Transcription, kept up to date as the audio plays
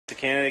the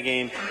Canada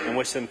game and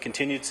wish them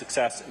continued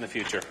success in the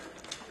future.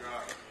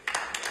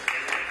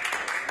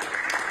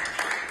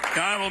 The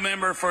honourable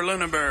member for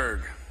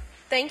Lunenburg.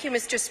 Thank you,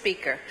 Mr.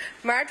 Speaker.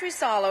 Marjorie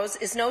Solos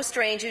is no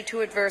stranger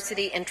to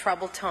adversity and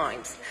troubled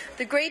times.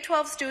 The grade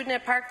 12 student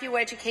at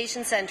Parkview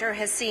Education Centre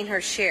has seen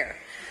her share.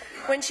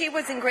 When she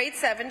was in grade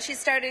 7, she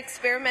started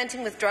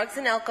experimenting with drugs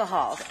and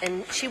alcohol,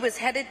 and she was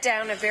headed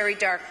down a very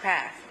dark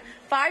path.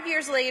 5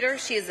 years later,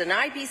 she is an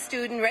IB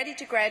student ready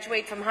to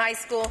graduate from high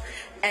school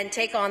and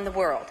take on the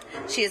world.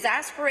 She has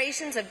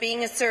aspirations of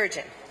being a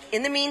surgeon.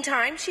 In the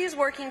meantime, she is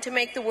working to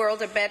make the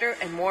world a better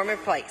and warmer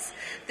place.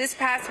 This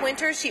past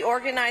winter, she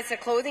organized a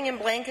clothing and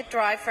blanket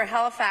drive for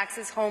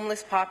Halifax's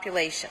homeless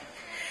population.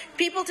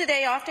 People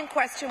today often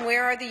question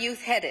where are the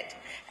youth headed,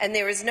 and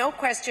there is no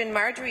question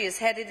Marjorie is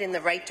headed in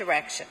the right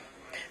direction.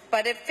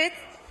 But it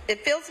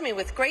fills me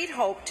with great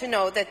hope to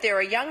know that there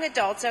are young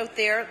adults out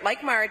there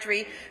like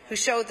Marjorie who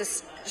show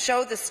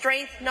the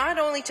strength not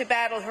only to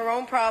battle her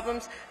own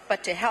problems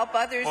but to help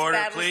others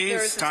battle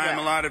theirs as well. Time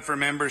allotted for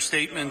member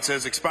statements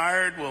has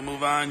expired. We'll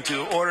move on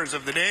to orders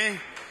of the day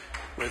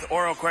with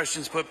oral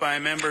questions put by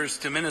members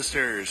to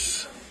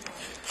ministers.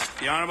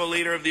 The Honourable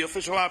Leader of the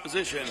Official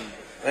Opposition.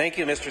 Thank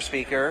you, Mr.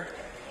 Speaker.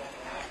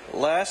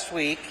 Last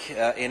week,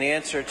 in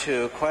answer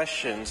to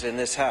questions in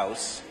this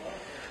House,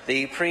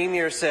 the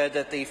Premier said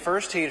that the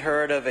first he'd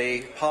heard of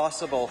a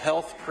possible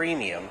health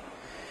premium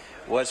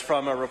was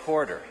from a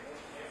reporter.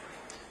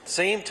 At the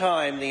same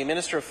time, the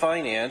Minister of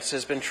Finance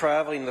has been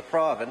travelling the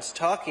province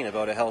talking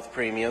about a health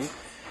premium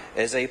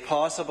as a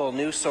possible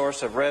new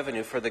source of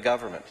revenue for the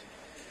government.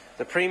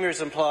 The Premier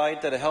has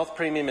implied that a health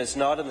premium is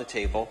not on the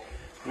table.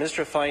 The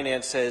Minister of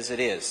Finance says it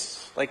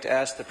is. I'd like to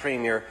ask the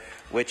Premier,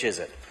 which is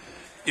it?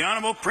 The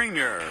Honourable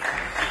Premier.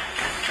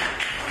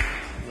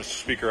 Mr.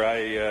 Speaker,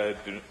 I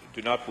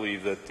do not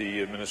believe that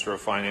the Minister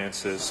of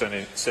Finance has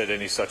said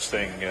any such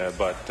thing,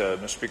 but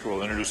Mr. Speaker,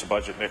 will introduce a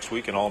budget next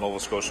week, and all Nova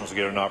Scotians will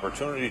get an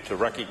opportunity to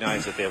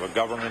recognize that they have a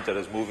government that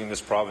is moving this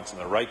province in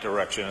the right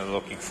direction and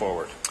looking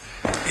forward.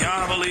 The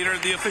Honourable Leader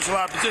of the Official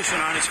Opposition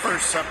on his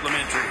first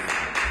supplementary.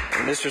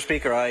 Mr.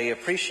 Speaker, I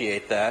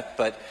appreciate that,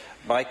 but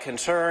my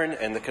concern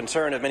and the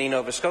concern of many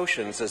Nova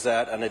Scotians is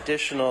that an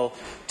additional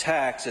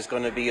tax is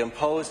going to be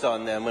imposed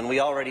on them when we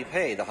already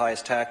pay the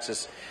highest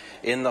taxes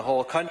in the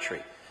whole country.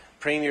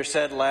 Premier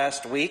said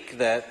last week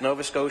that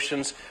Nova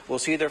Scotians will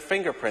see their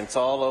fingerprints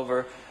all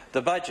over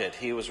the budget.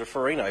 He was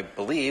referring, I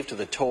believe, to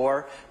the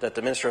tour that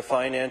the Minister of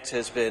Finance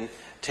has been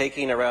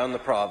taking around the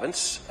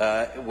province,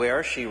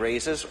 where she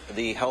raises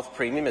the health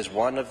premium as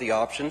one of the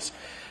options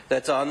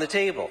that's on the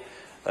table.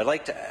 I'd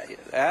like to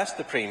ask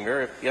the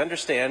Premier if he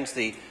understands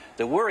the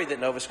worry that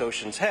Nova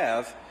Scotians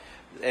have,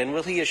 and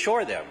will he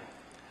assure them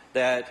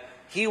that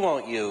he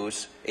won't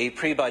use a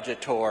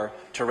pre-budget tour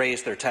to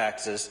raise their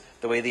taxes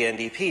the way the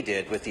NDP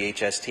did with the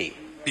HST.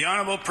 The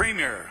Honourable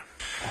Premier.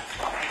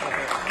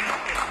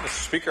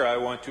 Mr. Speaker, I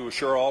want to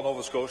assure all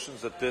Nova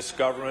Scotians that this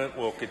government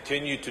will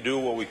continue to do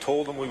what we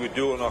told them we would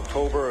do in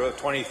October of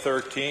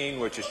 2013,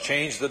 which is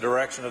change the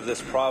direction of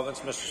this province.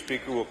 Mr.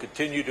 Speaker, we'll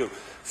continue to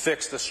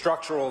fix the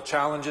structural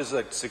challenges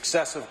that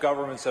successive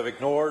governments have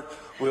ignored.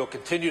 We will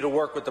continue to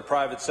work with the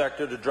private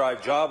sector to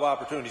drive job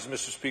opportunities,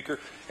 Mr. Speaker,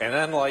 and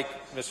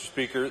unlike, Mr.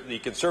 Speaker, the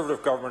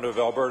Conservative government of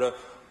Alberta,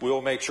 we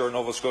will make sure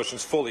Nova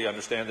Scotians fully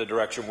understand the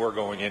direction we're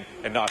going in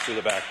and not through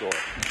the back door.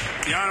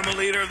 The Honourable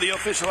Leader of the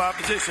Official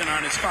Opposition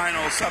on his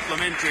final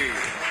supplementary.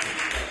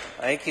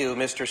 Thank you,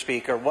 Mr.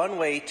 Speaker. One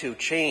way to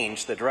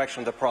change the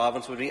direction of the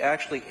province would be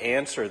actually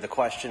answer the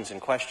questions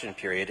in question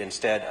period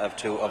instead of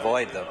to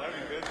avoid them,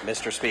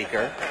 Mr.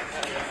 Speaker.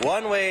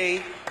 One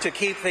way to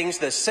keep things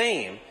the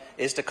same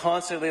is to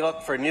constantly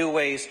look for new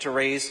ways to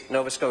raise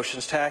Nova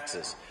Scotians'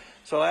 taxes.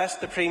 So I'll ask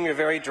the Premier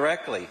very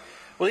directly,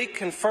 will he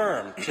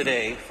confirm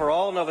today for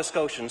all Nova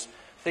Scotians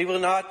that he will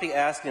not be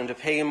asking them to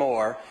pay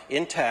more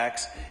in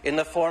tax in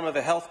the form of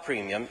a health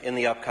premium in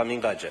the upcoming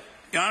budget?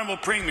 The Honourable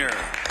Premier.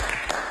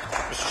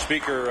 Mr.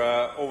 Speaker,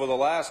 over the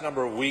last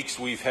number of weeks,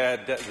 we've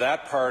had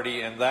that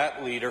party and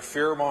that leader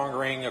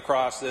fear-mongering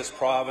across this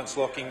province,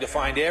 looking to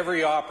find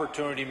every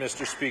opportunity,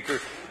 Mr. Speaker,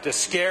 to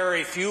scare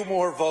a few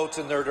more votes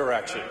in their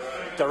direction.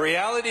 The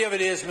reality of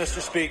it is,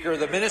 Mr. Speaker,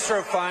 the Minister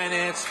of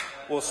Finance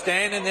will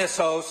stand in this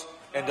House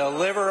and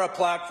deliver a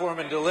platform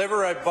and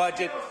deliver a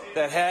budget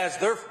that has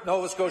their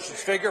Nova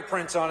Scotians'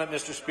 fingerprints on it,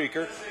 Mr.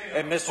 Speaker.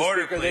 And, Mr.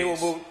 Order, Speaker, please. they will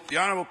move. The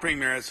Honourable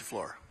Premier has the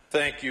floor.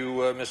 Thank you,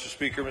 Mr.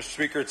 Speaker. Mr.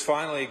 Speaker, it's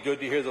finally good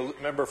to hear the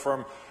member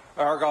from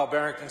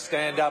Argyle-Barrington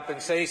stand up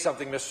and say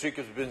something. Mr.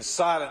 Speaker has been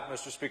silent,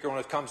 Mr. Speaker, when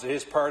it comes to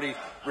his party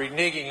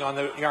reneging on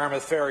the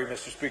Yarmouth Ferry,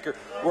 Mr. Speaker.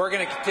 We're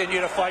going to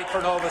continue to fight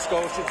for Nova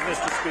Scotians,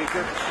 Mr.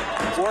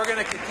 Speaker. We're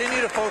going to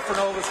continue to vote for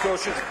Nova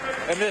Scotians.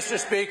 And, Mr.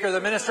 Speaker, the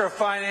Minister of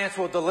Finance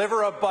will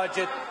deliver a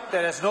budget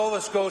that has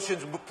Nova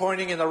Scotians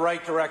pointing in the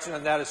right direction,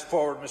 and that is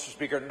forward, Mr.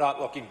 Speaker,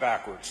 not looking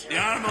backwards. The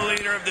Honourable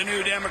Leader of the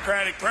New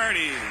Democratic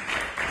Party.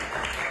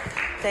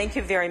 Thank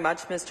you very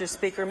much, Mr.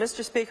 Speaker.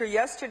 Mr. Speaker,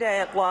 yesterday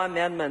at Law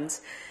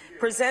Amendments,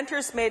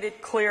 presenters made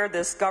it clear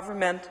this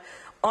government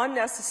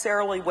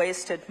unnecessarily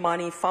wasted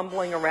money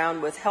fumbling around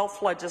with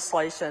health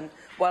legislation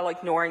while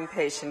ignoring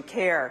patient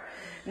care.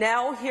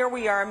 Now, here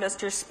we are,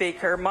 Mr.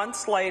 Speaker,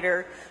 months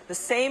later, the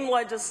same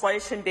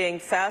legislation being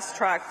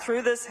fast-tracked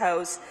through this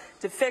House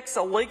to fix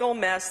a legal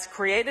mess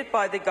created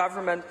by the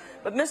government.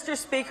 But, Mr.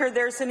 Speaker,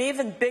 there's an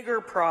even bigger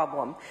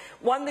problem,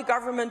 one the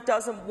government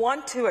doesn't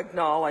want to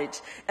acknowledge,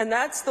 and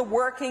that's the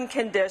working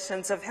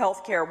conditions of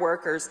healthcare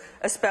workers,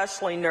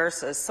 especially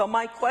nurses. So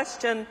my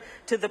question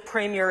to the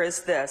Premier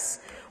is this: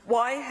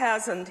 why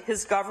hasn't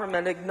his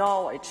government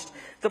acknowledged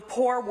the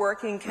poor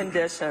working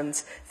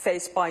conditions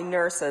faced by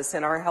nurses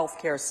in our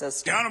healthcare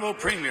system? The Honourable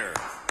Premier.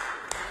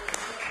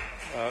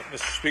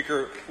 Mr.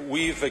 Speaker,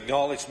 we've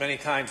acknowledged many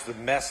times the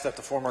mess that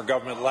the former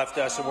government left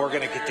us, and we're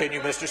going to continue,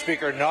 Mr.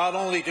 Speaker, not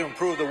only to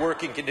improve the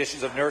working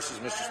conditions of nurses,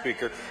 Mr.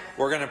 Speaker,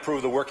 we're going to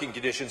improve the working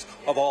conditions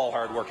of all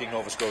hard-working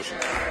Nova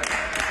Scotians.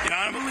 The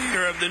Honourable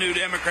Leader of the New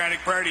Democratic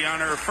Party on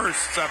her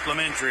first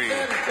supplementary.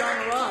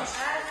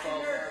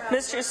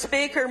 Mr.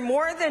 Speaker,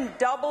 more than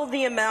double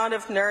the amount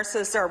of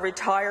nurses are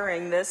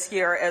retiring this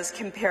year as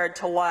compared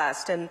to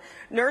last, and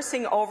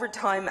nursing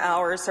overtime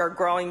hours are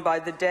growing by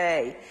the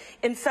day.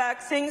 In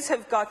fact, things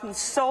have gotten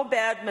so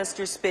bad,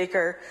 Mr.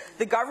 Speaker,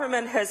 the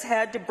government has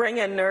had to bring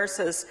in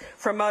nurses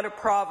from out of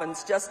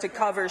province just to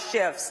cover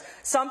shifts,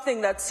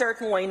 something that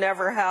certainly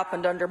never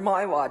happened under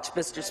my watch,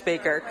 Mr.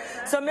 Speaker.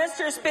 So,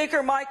 Mr.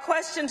 Speaker, my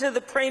question to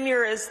the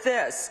Premier is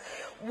this: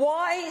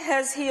 why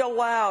has he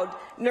allowed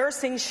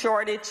nursing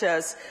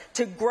shortages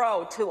to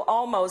grow to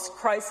almost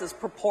crisis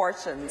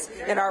proportions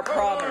in our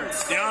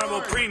province? The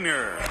Honourable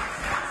Premier.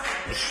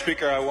 Mr.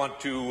 Speaker, I want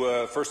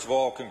to first of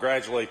all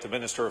congratulate the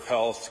Minister of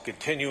Health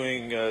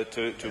continuing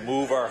to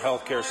move our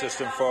healthcare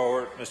system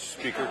forward, Mr.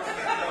 Speaker.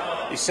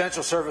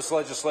 Essential service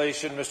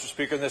legislation, Mr.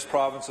 Speaker, in this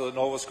province so that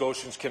Nova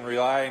Scotians can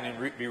rely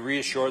and be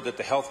reassured that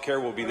the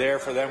healthcare will be there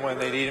for them when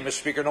they need it, Mr.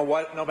 Speaker,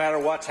 no matter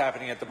what's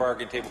happening at the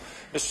bargain table.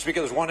 Mr. Speaker,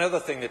 there's one other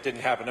thing that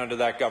didn't happen under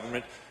that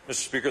government,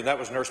 Mr. Speaker, and that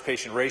was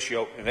nurse-patient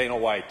ratio, and they know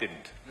why it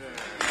didn't.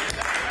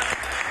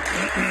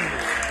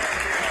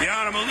 The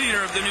Honourable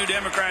Leader of the New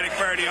Democratic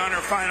Party on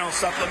her final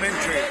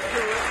supplementary.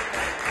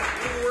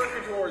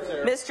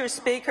 Mr.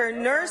 Speaker,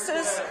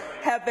 nurses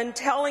have been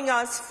telling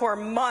us for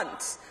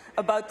months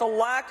about the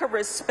lack of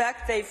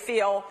respect they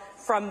feel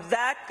from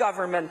that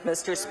government,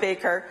 Mr.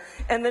 Speaker,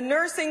 and the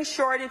nursing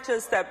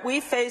shortages that we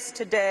face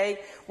today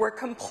were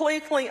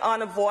completely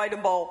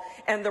unavoidable,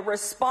 and the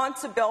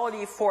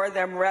responsibility for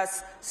them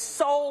rests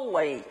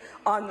solely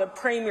on the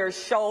Premier's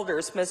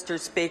shoulders, Mr.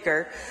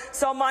 Speaker.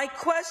 So my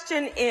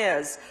question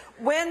is,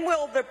 when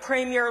will the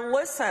Premier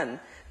listen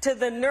to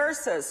the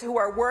nurses who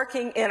are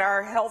working in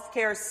our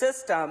healthcare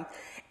system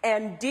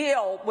and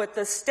deal with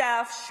the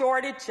staff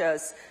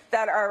shortages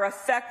that are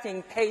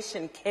affecting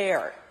patient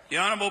care? The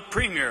Honourable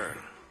Premier.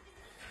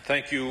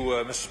 Thank you,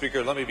 Mr.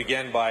 Speaker. Let me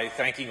begin by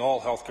thanking all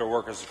healthcare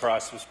workers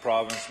across this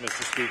province,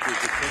 Mr. Speaker, who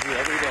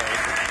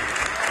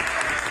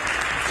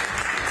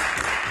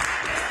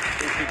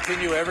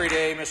continue every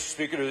day, Mr.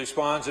 Speaker, to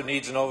respond to the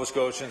needs of Nova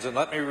Scotians. And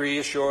let me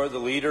reassure the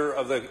Leader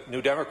of the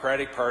New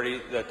Democratic Party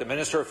that the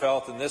Minister of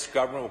Health and this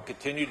government will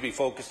continue to be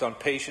focused on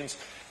patients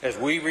as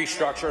we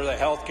restructure the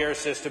healthcare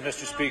system,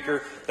 Mr.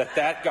 Speaker,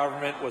 that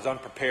government was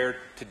unprepared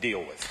to deal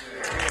with.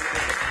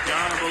 The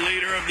Honourable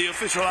Leader of the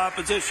Official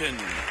Opposition.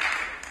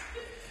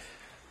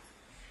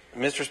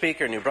 Mr.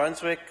 Speaker, New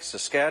Brunswick,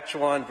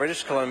 Saskatchewan,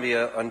 British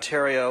Columbia,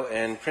 Ontario,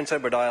 and Prince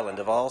Edward Island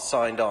have all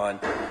signed on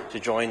to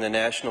join the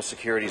National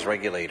Securities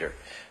Regulator.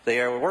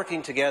 They are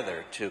working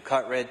together to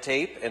cut red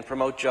tape and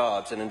promote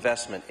jobs and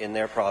investment in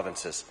their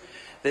provinces.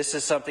 This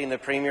is something the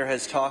Premier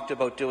has talked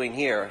about doing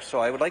here, so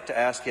I would like to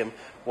ask him,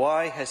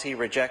 why has he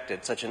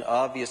rejected such an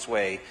obvious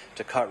way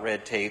to cut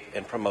red tape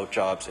and promote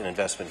jobs and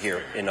investment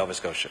here in Nova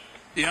Scotia?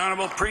 The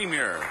Honourable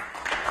Premier.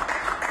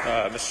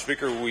 Mr.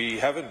 Speaker, we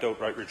haven't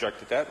outright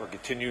rejected that. We're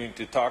continuing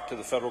to talk to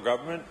the federal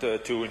government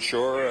to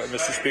ensure,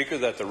 Mr. Speaker,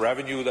 that the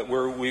revenue that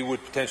we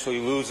would potentially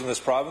lose in this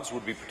province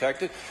would be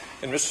protected.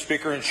 And, Mr.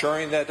 Speaker,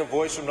 ensuring that the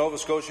voice of Nova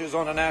Scotia is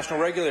on a national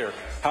regulator.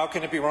 How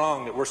can it be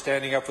wrong that we're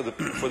standing up for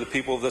the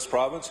people of this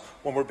province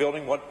when we're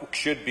building what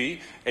should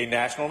be a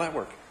national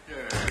network?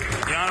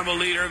 The Honourable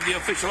Leader of the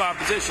Official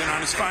Opposition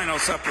on his final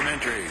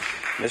supplementary.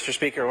 Mr.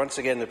 Speaker, once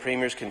again, the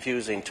Premier is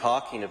confusing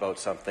talking about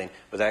something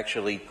with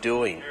actually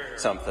doing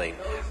something.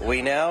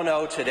 We now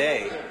know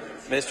today,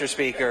 Mr.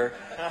 Speaker,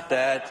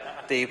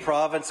 that the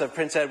province of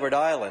Prince Edward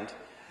Island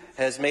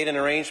has made an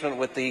arrangement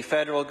with the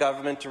federal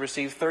government to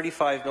receive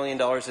 $35 million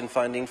in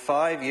funding,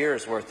 5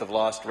 years' worth of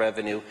lost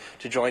revenue,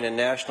 to join a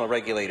national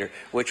regulator,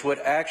 which would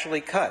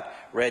actually cut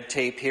red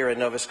tape here in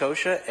Nova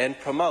Scotia and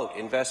promote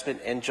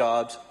investment and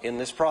jobs in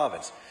this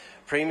province.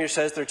 Premier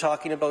says they're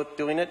talking about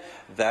doing it.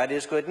 That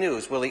is good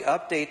news. Will he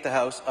update the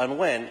House on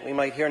when we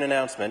might hear an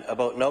announcement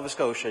about Nova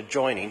Scotia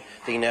joining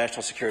the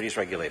National Securities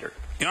Regulator?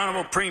 The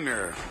Honourable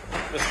Premier.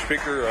 Mr.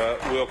 Speaker,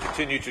 we'll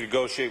continue to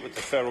negotiate with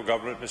the federal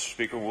government, Mr.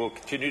 Speaker. We'll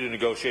continue to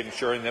negotiate,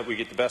 ensuring that we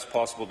get the best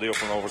possible deal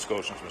for Nova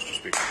Scotians, Mr.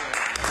 Speaker.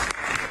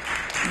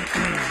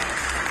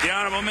 The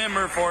Honourable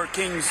Member for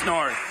Kings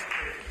North.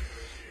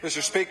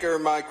 Mr. Speaker,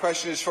 my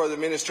question is for the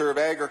Minister of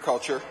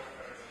Agriculture.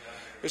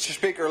 Mr.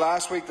 Speaker,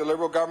 last week the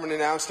Liberal government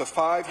announced a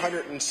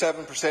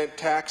 507%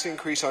 tax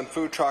increase on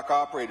food truck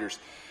operators.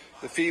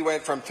 The fee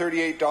went from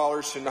 $38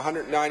 to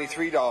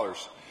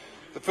 $193.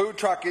 The food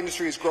truck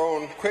industry has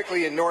grown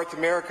quickly in North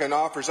America and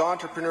offers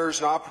entrepreneurs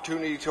an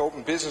opportunity to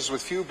open business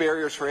with few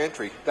barriers for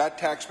entry. That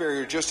tax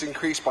barrier just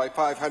increased by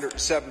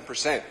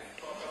 507%.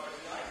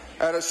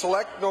 At a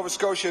select Nova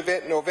Scotia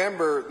event in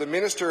November, the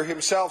minister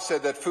himself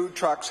said that food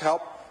trucks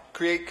help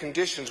create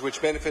conditions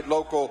which benefit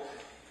local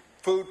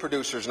food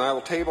producers, and I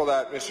will table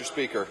that, Mr.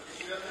 Speaker.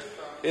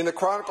 In the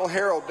Chronicle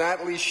Herald,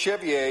 Natalie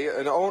Chevier,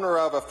 an owner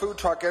of a food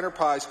truck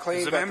enterprise,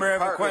 claimed that the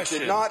department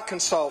did not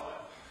consult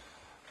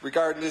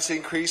regarding this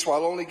increase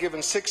while only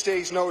given 6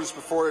 days' notice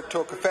before it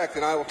took effect,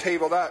 and I will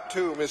table that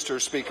too,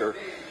 Mr. Speaker.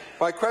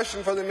 My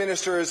question for the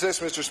minister is this,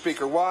 Mr.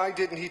 Speaker. Why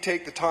didn't he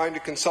take the time to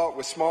consult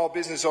with small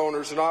business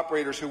owners and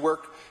operators who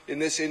work in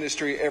this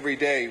industry every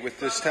day with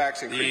this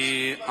tax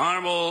increase? The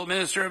Honourable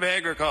Minister of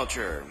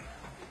Agriculture.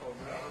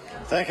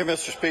 Thank you,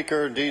 Mr.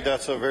 Speaker. Indeed,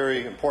 that's a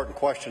very important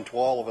question to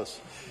all of us.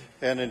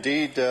 And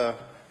indeed,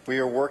 we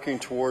are working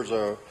towards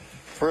a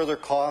further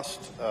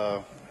cost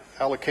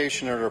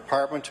allocation in our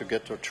department to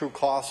get the true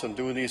costs in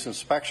doing these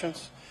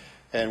inspections.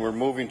 And we're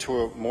moving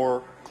to a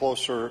more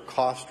closer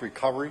cost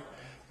recovery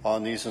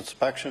on these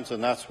inspections,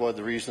 and that's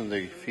the reason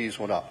the fees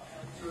went up.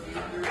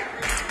 The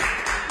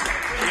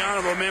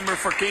Honourable Member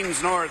for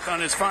Kings North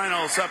on his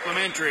final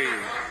supplementary.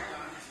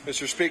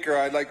 Mr. Speaker,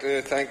 I'd like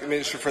to thank the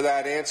minister for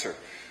that answer.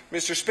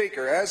 Mr.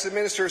 Speaker, as the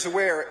minister is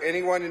aware,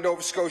 anyone in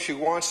Nova Scotia who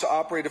wants to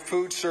operate a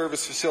food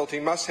service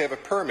facility must have a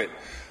permit.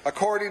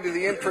 According to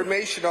the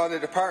information on the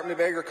Department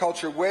of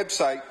Agriculture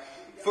website,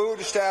 food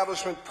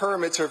establishment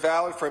permits are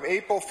valid from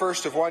April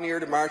 1st of one year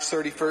to March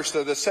 31st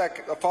of the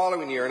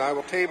following year, and I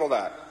will table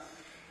that.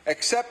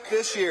 Except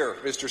this year,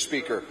 Mr.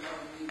 Speaker.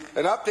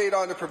 An update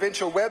on the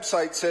provincial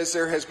website says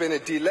there has been a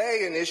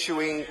delay in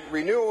issuing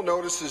renewal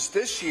notices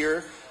this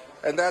year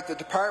and that the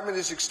department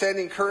is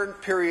extending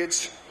current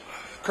permits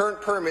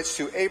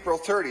to April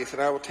 30th,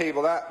 and I will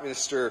table that,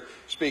 Mr.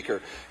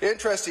 Speaker.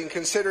 Interesting,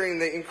 considering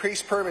the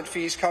increased permit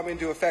fees come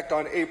into effect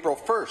on April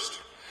 1st.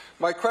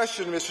 My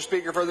question, Mr.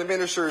 Speaker, for the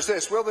minister is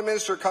this. Will the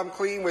minister come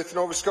clean with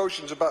Nova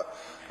Scotians about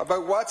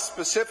what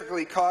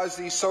specifically caused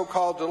these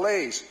so-called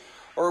delays?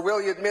 Or will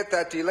he admit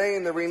that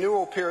delaying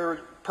the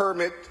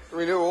permit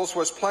renewals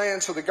was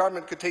planned so the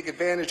government could take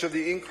advantage of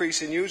the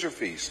increase in user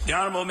fees? The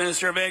Honourable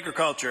Minister of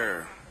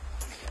Agriculture.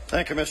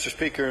 Thank you, Mr.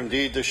 Speaker.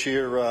 Indeed, this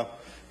year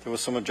there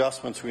was some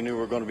adjustments we knew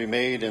were going to be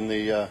made in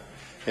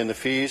the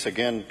fees,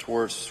 again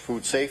towards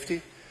food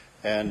safety,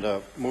 and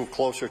move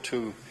closer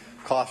to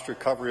cost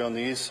recovery on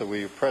these. So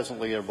we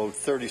presently at about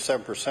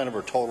 37% of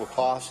our total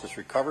cost is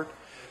recovered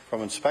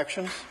from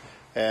inspections,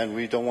 and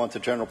we don't want the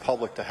general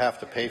public to have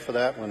to pay for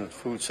that when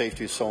food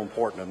safety is so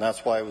important, and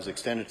that's why it was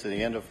extended to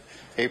the end of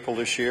April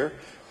this year.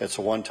 It's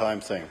a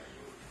one-time thing.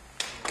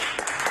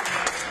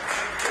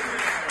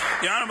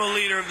 The Honourable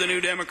Leader of the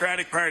New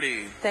Democratic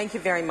Party. Thank you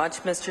very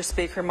much, Mr.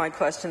 Speaker. My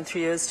question to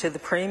you is to the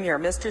Premier.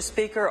 Mr.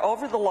 Speaker,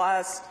 over the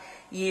last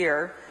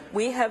year,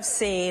 we have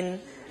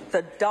seen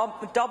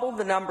double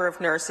the number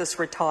of nurses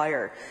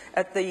retire.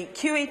 At the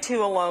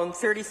QE2 alone,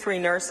 33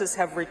 nurses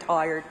have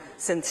retired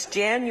since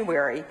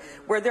January,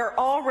 where there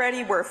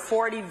already were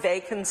 40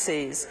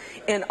 vacancies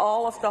in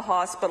all of the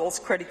hospital's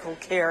critical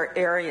care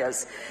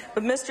areas.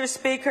 But, Mr.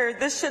 Speaker,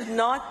 this should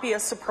not be a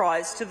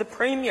surprise to the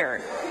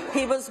Premier.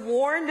 He was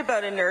warned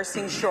about a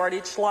nursing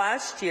shortage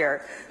last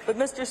year, but,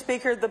 Mr.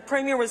 Speaker, the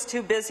Premier was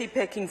too busy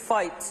picking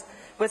fights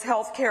with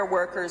healthcare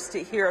workers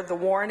to hear the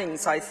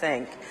warnings, I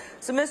think.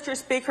 So, Mr.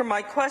 Speaker,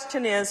 my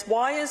question is,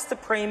 why is the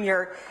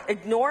Premier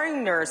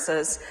ignoring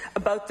nurses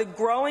about the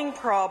growing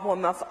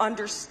problem of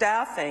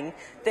understaffing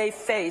they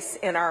face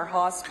in our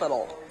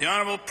hospital? The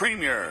Honourable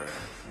Premier.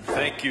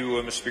 Thank you,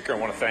 Mr. Speaker. I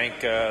want to thank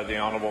the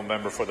honourable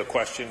member for the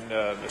question,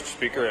 Mr.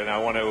 Speaker, and I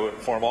want to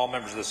inform all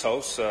members of this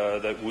House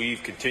that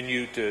we've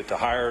continued to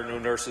hire new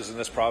nurses in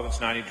this province.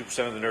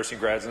 92% of the nursing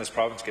grads in this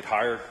province get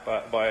hired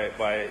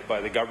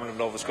by the government of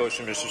Nova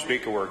Scotia, Mr.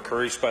 Speaker. We're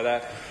encouraged by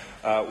that.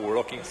 We're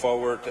looking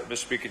forward, Mr.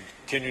 Speaker, to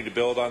continue to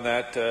build on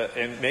that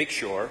and make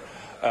sure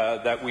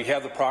that we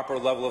have the proper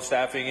level of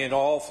staffing in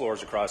all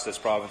floors across this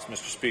province,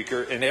 Mr.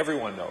 Speaker, and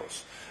everyone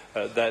knows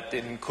that,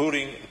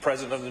 including the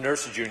President of the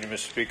Nurses Union,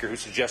 Mr. Speaker, who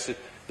suggested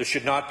there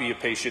should not be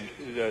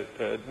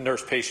a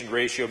nurse-patient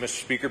ratio,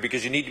 Mr. Speaker,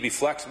 because you need to be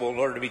flexible in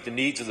order to meet the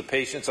needs of the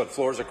patients on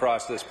floors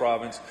across this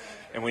province,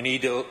 and we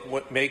need to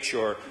make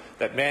sure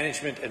that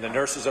management and the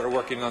nurses that are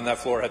working on that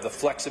floor have the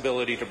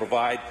flexibility to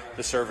provide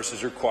the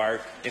services required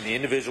in the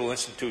individual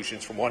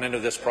institutions from one end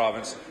of this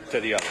province to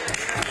the other.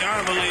 The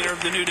Honourable Leader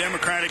of the New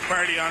Democratic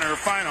Party on her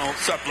final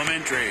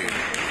supplementary.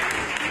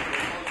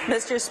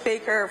 Mr.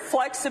 Speaker,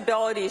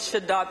 flexibility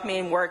should not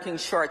mean working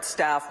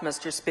short-staffed,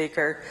 Mr.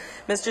 Speaker.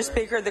 Mr.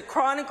 Speaker, the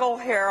Chronicle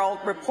Herald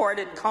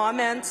reported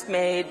comments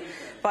made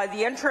by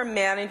the interim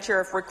manager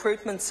of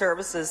recruitment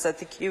services at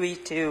the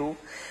QE2,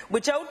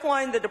 which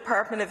outlined the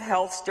Department of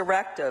Health's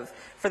directive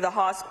for the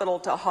hospital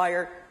to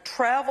hire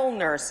travel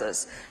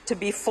nurses to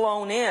be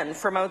flown in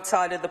from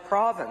outside of the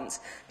province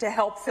to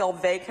help fill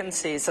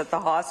vacancies at the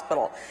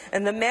hospital.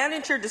 And the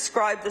manager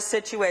described the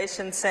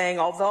situation saying,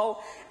 although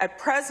at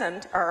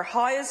present our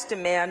highest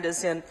demand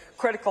is in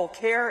critical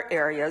care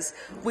areas,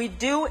 we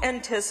do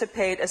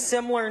anticipate a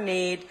similar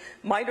need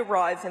might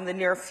arrive in the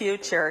near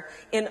future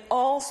in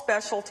all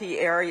specialty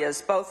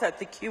areas, both at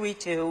the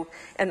QE2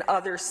 and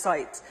other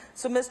sites.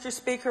 So, Mr.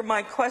 Speaker,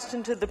 my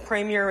question to the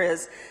Premier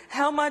is,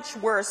 how much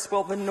worse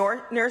will the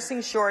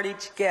nursing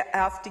shortage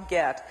have to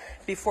get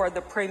before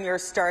the Premier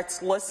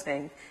starts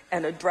listening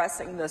and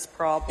addressing this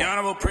problem? The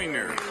Honourable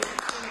Premier.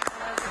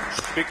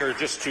 Speaker,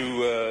 just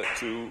to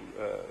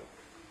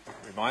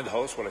remind the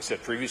House what I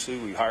said previously,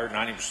 we hired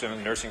 90% of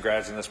the nursing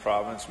grads in this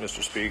province,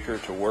 Mr. Speaker,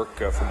 to work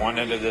from one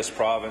end of this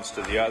province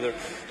to the other,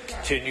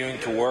 continuing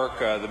to work.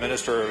 The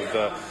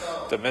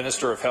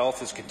Minister of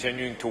Health is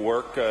continuing to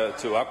work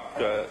to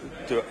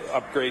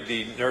upgrade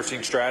the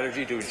nursing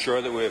strategy to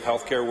ensure that we have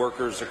healthcare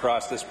workers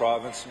across this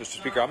province. Mr.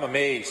 Speaker, I'm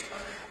amazed,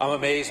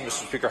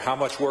 Mr. Speaker, how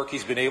much work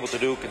he's been able to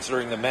do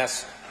considering the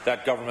mess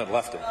that government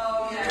left him.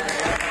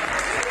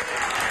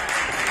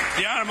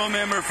 The Honourable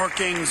Member for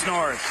Kings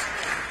North.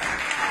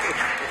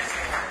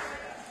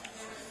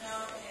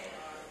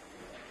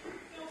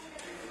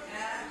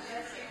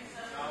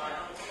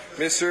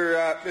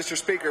 Mr.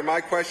 Speaker,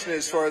 my question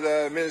is for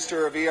the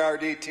Minister of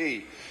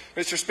ERDT.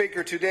 Mr.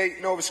 Speaker, to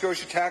date, Nova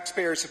Scotia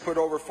taxpayers have put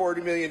over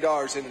 $40 million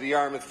into the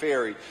Yarmouth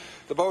Ferry.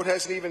 The boat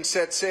hasn't even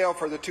set sail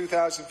for the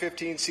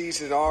 2015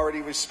 season and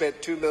already we've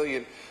spent $2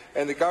 million,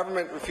 and the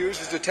government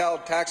refuses to tell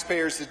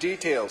taxpayers the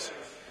details.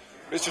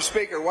 Mr.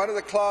 Speaker, one of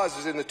the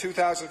clauses in the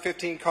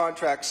 2015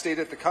 contract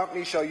stated the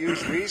company shall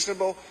use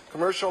reasonable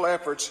commercial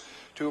efforts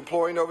to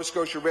employ Nova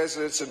Scotia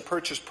residents and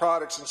purchase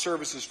products and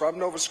services from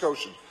Nova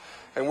Scotians,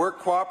 and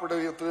work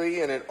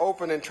cooperatively in an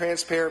open and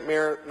transparent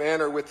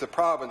manner with the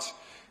province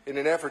in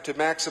an effort to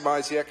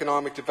maximize the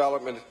economic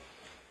development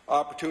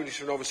opportunities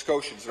for Nova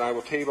Scotians. And I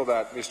will table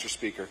that, Mr.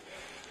 Speaker.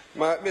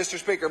 Mr.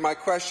 Speaker, my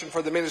question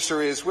for the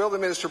Minister is, will the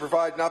Minister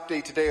provide an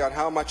update today on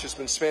how much has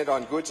been spent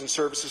on goods and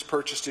services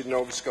purchased in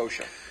Nova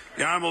Scotia?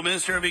 The Honourable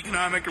Minister of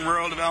Economic and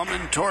Rural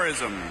Development and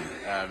Tourism.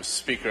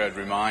 Speaker, I'd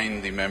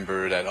remind the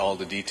member that all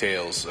the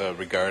details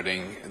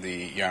regarding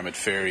the Yarmouth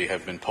Ferry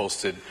have been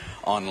posted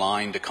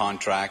online. The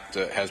contract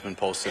has been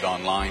posted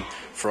online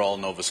for all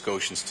Nova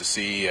Scotians to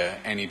see.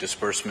 Any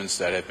disbursements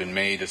that have been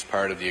made as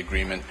part of the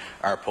agreement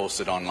are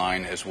posted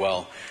online as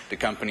well. The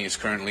company is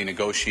currently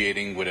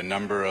negotiating with a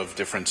number of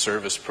different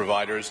service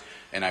providers,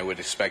 and I would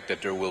expect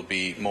that there will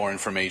be more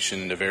information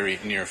in the very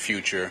near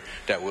future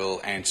that will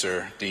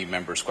answer the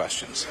member's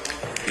questions.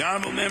 The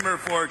Honourable Member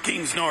for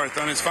Kings North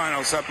on his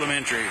final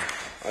supplementary.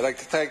 I'd like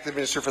to thank the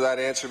Minister for that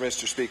answer,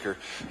 Mr. Speaker.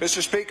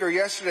 Mr. Speaker,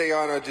 yesterday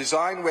on a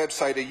design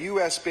website, a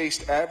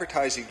U.S.-based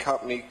advertising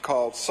company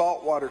called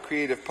Saltwater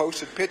Creative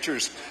posted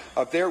pictures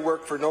of their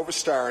work for Nova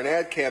Star, an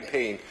ad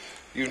campaign.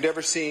 You've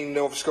never seen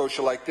Nova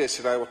Scotia like this,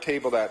 and I will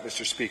table that,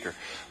 Mr. Speaker.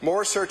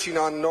 More searching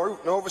on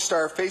Nova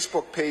Star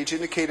Facebook page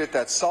indicated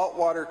that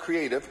Saltwater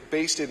Creative,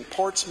 based in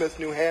Portsmouth,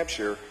 New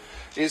Hampshire,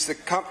 is the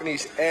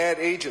company's ad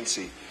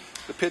agency.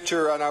 The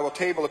picture, and I will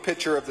table a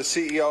picture of the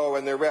CEO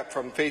and their rep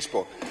from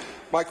Facebook.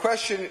 My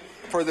question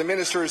for the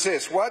Minister is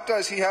this: what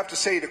does he have to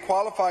say to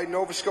qualified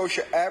Nova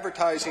Scotia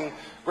advertising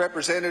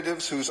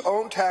representatives whose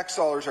own tax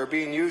dollars are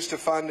being used to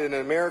fund an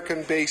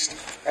American-based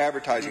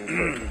advertising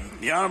firm?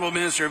 The Honourable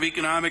Minister of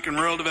Economic and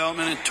Rural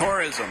Development and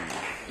Tourism.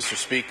 Mr.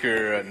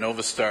 Speaker,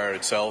 Nova Star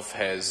itself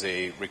has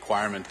a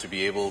requirement to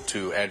be able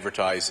to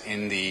advertise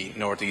in the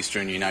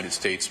northeastern United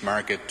States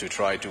market to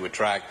try to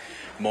attract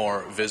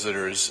more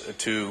visitors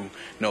to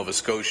Nova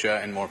Scotia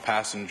and more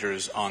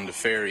passengers on the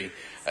ferry.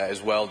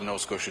 As well, the Nova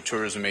Scotia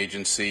Tourism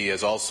Agency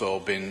has also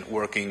been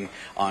working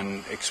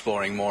on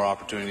exploring more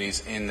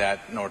opportunities in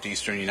that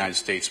northeastern United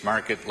States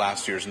market.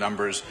 Last year's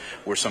numbers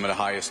were some of the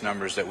highest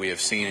numbers that we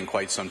have seen in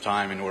quite some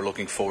time, and we're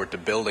looking forward to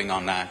building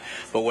on that.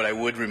 But what I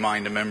would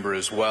remind the member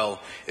as well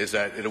is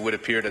that it would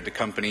appear that the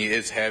company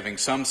is having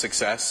some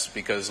success,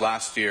 because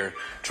last year,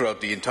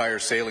 throughout the entire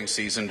sailing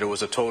season, there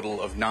was a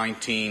total of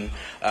 19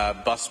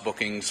 bus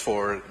bookings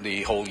for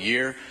the whole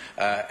year.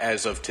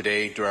 As of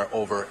today, there are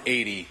over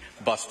 80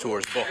 bus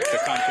tours booked to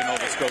come to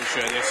Nova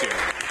Scotia this year.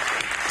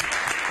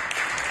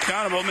 The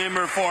Honourable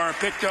Member for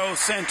Pictou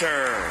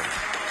Centre.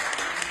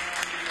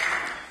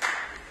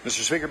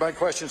 Mr. Speaker, my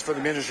question is for the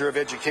Minister of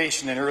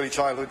Education and Early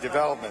Childhood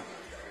Development.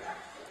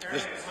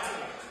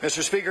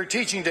 Mr. Speaker,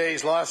 teaching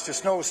days lost to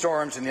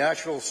snowstorms and the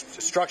actual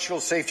structural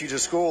safety to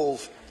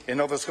schools in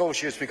Nova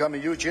Scotia has become a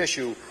huge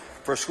issue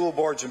for school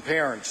boards and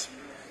parents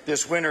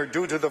this winter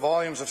due to the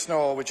volumes of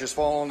snow which has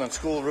fallen on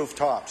school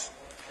rooftops.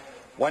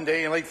 One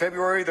day in late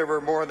February, there were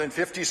more than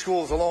 50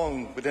 schools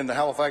alone within the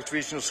Halifax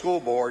Regional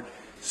School Board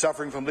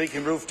suffering from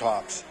leaking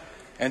rooftops.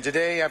 And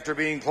today, after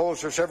being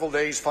closed for several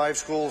days, 5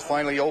 schools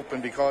finally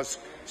opened because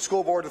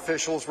school board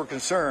officials were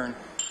concerned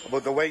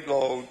about the weight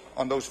load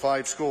on those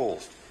 5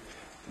 schools.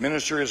 The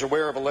Minister is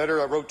aware of a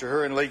letter I wrote to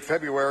her in late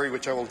February,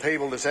 which I will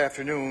table this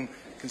afternoon,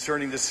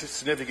 concerning this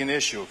significant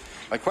issue.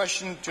 My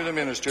question to the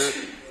Minister,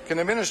 can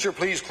the Minister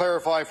please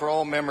clarify for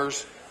all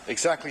members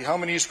exactly how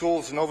many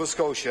schools in Nova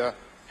Scotia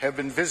have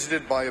been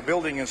visited by a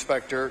building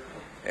inspector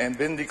and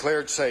been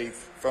declared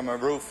safe from a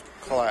roof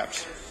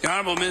collapse? The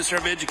Honourable Minister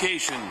of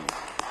Education.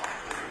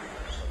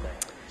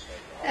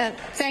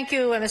 Thank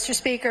you, Mr.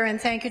 Speaker, and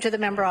thank you to the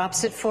member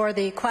opposite for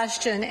the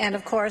question. And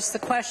of course, the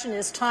question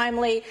is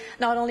timely,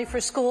 not only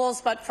for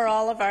schools, but for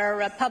all of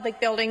our public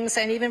buildings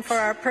and even for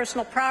our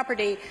personal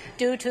property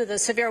due to the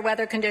severe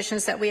weather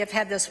conditions that we have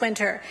had this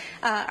winter.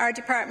 Our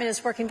department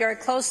is working very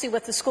closely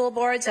with the school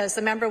boards. As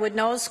the member would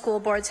know, school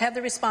boards have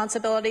the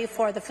responsibility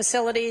for the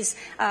facilities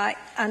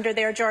under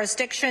their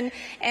jurisdiction,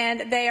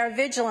 and they are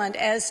vigilant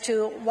as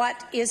to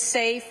what is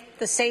safe.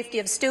 The safety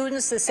of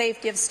students, the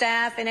safety of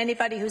staff, and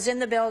anybody who's in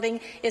the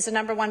building is a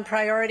 #1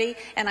 priority,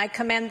 and I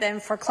commend them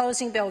for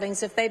closing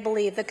buildings if they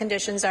believe the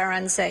conditions are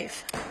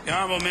unsafe. The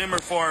Honourable Member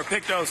for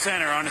Pictou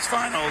Centre on his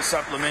final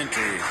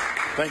supplementary.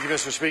 Thank you,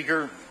 Mr.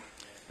 Speaker.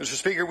 Mr.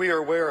 Speaker, we are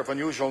aware of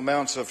unusual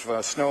amounts of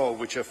snow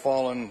which have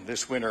fallen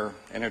this winter,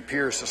 and it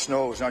appears the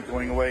snow is not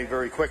going away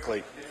very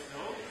quickly.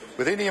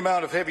 With any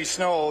amount of heavy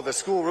snow, the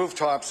school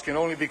rooftops can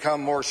only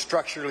become more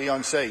structurally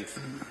unsafe.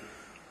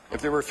 If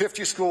there were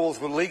 50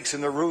 schools with leaks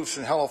in their roofs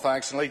in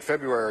Halifax in late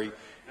February,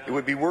 it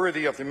would be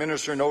worthy of the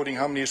Minister noting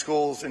how many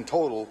schools in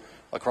total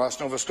across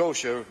Nova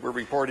Scotia were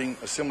reporting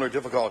a similar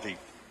difficulty.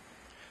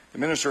 The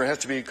Minister has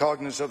to be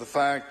cognizant of the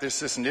fact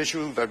this is an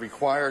issue that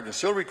required and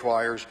still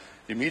requires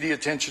the immediate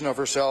attention of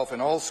herself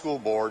and all school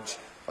boards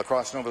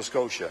across Nova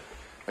Scotia.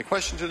 My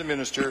question to the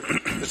Minister,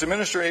 is the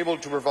Minister able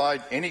to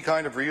provide any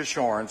kind of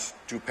reassurance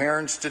to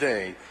parents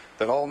today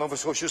that all Nova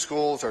Scotia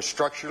schools are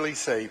structurally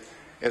safe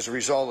as a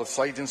result of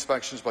site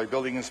inspections by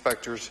building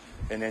inspectors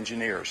and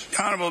engineers?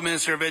 Honourable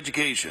Minister of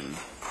Education.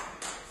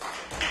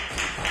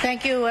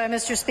 Thank you,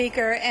 Mr.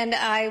 Speaker, and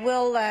I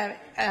will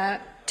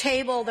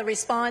table the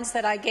response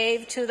that I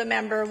gave to the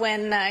member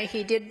when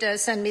he did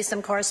send me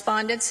some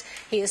correspondence.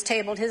 He has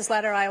tabled his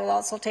letter. I will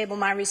also table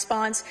my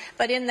response.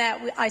 But in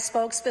that, I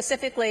spoke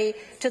specifically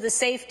to the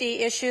safety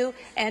issue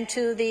and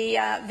to the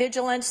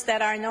vigilance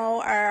that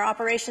our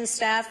operations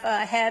staff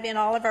have in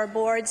all of our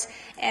boards,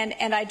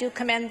 and I do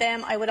commend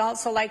them. I would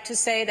also like to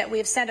say that we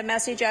have sent a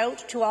message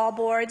out to all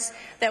boards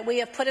that we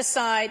have put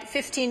aside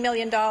 $15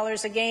 million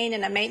again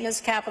in a maintenance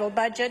capital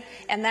budget,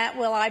 and that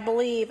will, I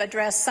believe,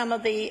 address some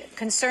of the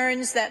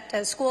concerns that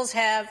schools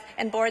have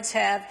and boards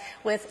have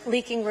with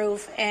leaking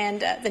roof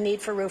and the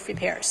need for roof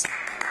repairs.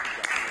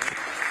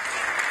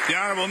 The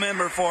Honourable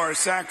Member for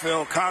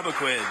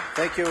Sackville-Cobequid.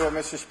 Thank you,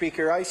 Mr.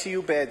 Speaker.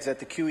 ICU beds at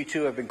the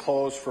QE2 have been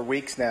closed for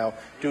weeks now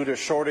due to a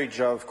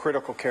shortage of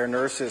critical care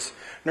nurses.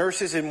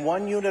 Nurses in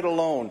one unit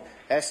alone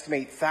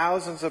estimate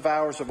thousands of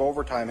hours of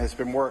overtime has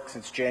been worked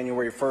since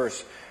January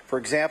 1st. For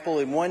example,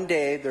 in one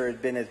day, there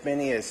had been as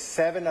many as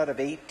 7 out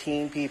of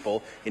 18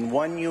 people in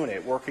one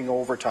unit working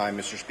overtime,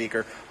 Mr.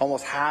 Speaker,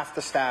 almost half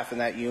the staff in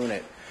that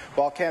unit.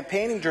 While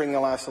campaigning during the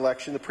last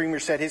election, the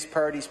Premier said his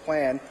party's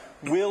plan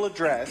will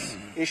address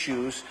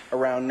issues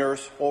around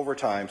nurse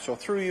overtime. So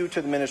through you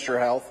to the Minister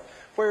of Health,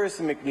 where is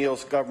the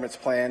McNeil's government's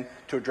plan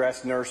to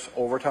address nurse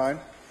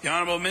overtime? The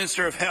Honourable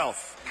Minister of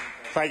Health.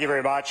 Thank you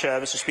very much,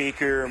 Mr.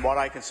 Speaker. And what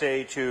I can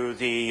say to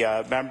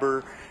the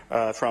member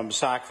from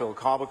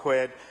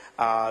Sackville-Cobequid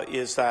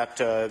is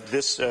that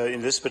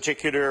in this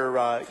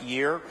particular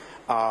year,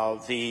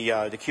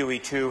 the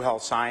QE2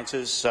 health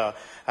sciences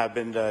have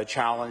been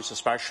challenged,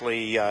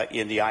 especially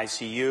in the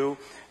ICU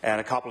and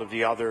a couple of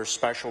the other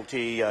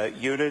specialty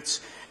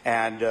units,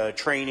 and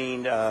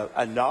training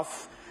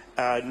enough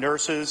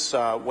nurses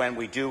when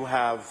we do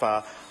have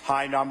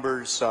high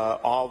numbers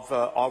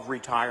of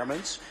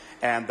retirements,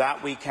 and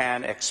that we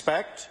can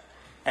expect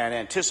and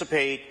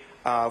anticipate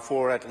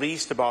for at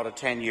least about a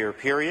 10-year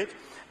period.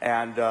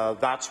 And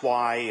that's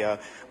why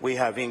we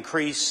have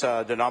increased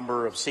the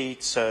number of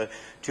seats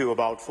to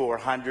about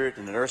 400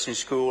 in the nursing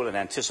school in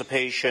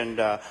anticipation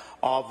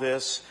of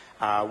this.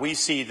 We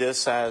see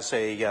this as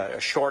a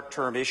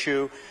short-term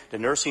issue. The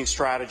nursing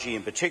strategy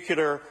in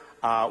particular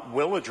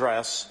will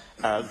address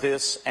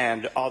this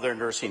and other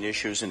nursing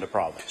issues in the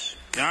province.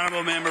 The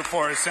Honourable Member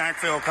for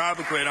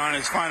Sackville-Cobequid on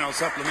his final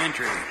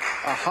supplementary.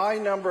 A high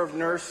number of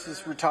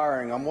nurses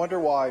retiring. I wonder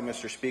why,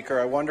 Mr. Speaker.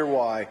 I wonder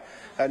why.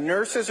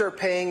 Nurses are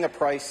paying the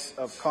price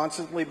of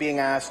constantly being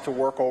asked to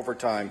work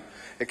overtime.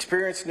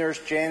 Experienced nurse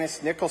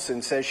Janice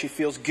Nicholson says she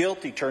feels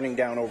guilty turning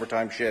down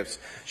overtime shifts.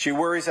 She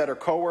worries that her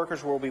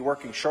co-workers will be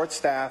working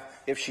short-staffed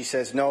if she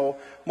says no.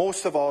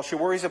 Most of all, she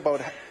worries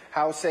about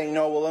how saying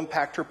no will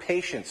impact her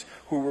patients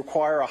who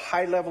require a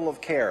high level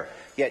of care.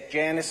 Yet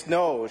Janice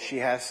knows she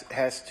has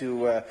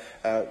to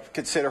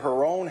consider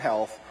her own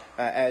health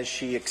as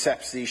she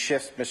accepts these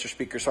shifts, Mr.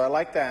 Speaker. So I'd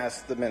like to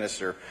ask the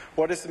Minister,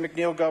 what is the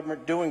McNeil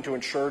government doing to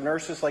ensure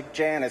nurses like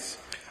Janice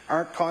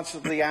aren't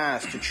constantly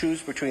asked to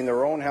choose between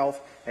their own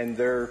health and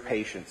their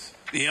patients?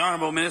 The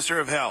Honourable Minister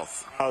of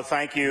Health.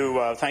 Thank you,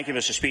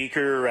 Mr.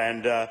 Speaker.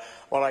 And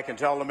what I can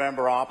tell the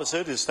member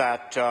opposite is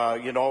that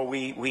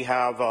we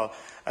have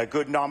a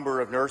good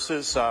number of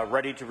nurses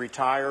ready to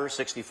retire.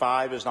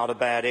 65 is not a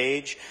bad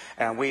age,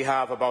 and we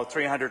have about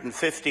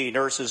 350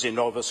 nurses in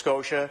Nova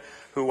Scotia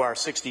who are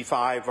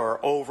 65 or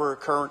over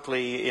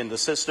currently in the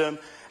system.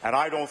 And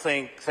I don't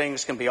think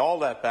things can be all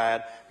that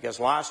bad, because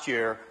last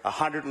year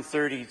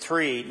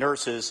 133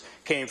 nurses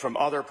came from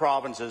other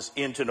provinces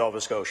into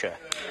Nova Scotia.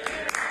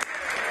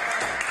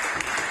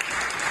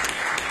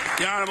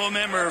 The Honourable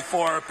Member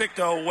for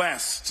Pictou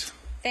West.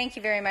 Thank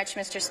you very much,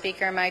 Mr.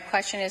 Speaker. My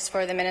question is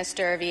for the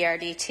Minister of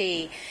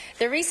ERDT.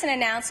 The recent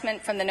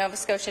announcement from the Nova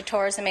Scotia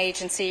Tourism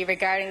Agency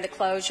regarding the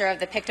closure of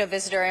the Pictou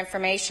Visitor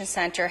Information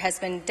Centre has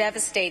been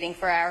devastating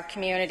for our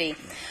community.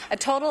 A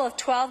total of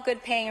 12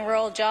 good-paying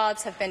rural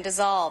jobs have been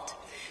dissolved.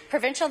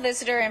 Provincial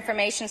visitor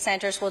information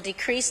centres will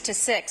decrease to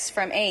 6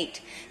 from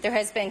 8. There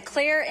has been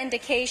clear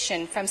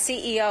indication from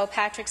CEO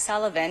Patrick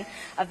Sullivan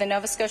of the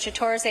Nova Scotia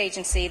Tours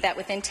Agency that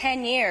within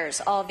 10 years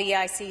all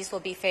VICs will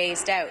be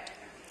phased out.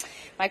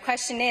 My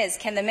question is,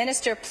 can the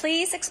Minister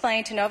please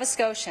explain to Nova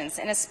Scotians,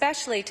 and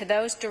especially to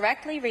those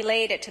directly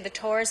related to the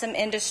tourism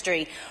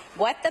industry,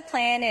 what the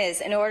plan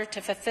is in order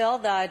to fulfill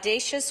the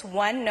audacious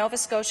One Nova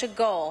Scotia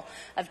goal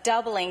of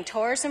doubling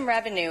tourism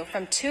revenue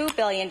from $2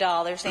 billion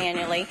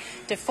annually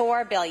to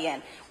 $4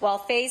 billion, while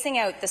phasing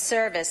out the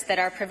service that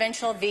our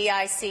provincial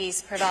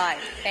VICs provide?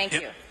 Thank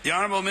you. The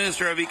Honourable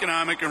Minister of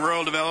Economic and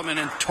Rural Development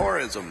and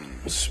Tourism.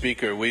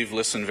 Speaker, we've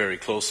listened very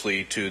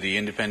closely to the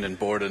independent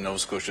board of the Nova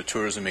Scotia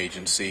Tourism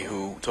Agency,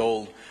 who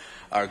told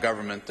our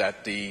government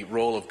that the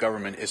role of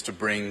government is to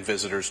bring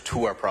visitors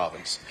to our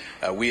province.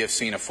 We have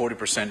seen a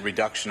 40%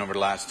 reduction over the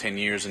last 10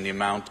 years in the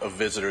amount of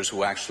visitors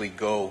who actually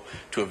go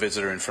to a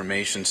visitor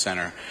information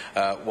centre.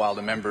 While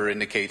the member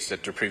indicates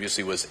that there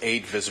previously was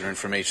 8 visitor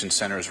information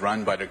centres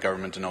run by the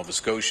government of Nova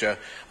Scotia,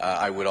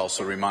 I would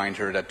also remind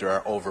her that there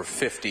are over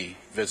 50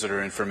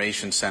 visitor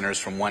information centres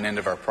from one end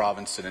of our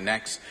province to the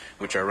next,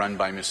 which are run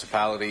by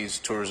municipalities,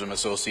 tourism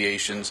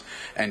associations,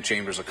 and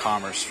chambers of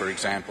commerce, for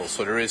example.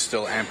 So there is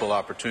still ample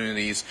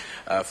opportunities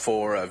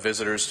for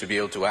visitors to be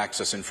able to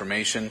access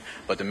information,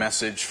 but the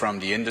message from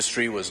the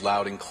industry was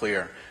loud and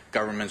clear.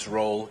 Government's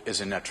role is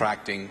in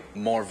attracting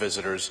more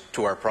visitors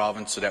to our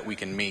province so that we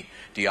can meet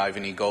the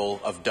Ivany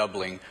goal of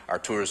doubling our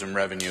tourism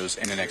revenues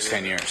in the next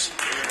 10 years.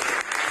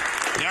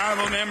 The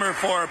Honourable Member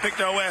for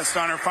Pictou West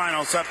on her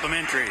final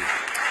supplementary.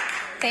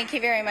 Thank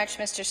you very much,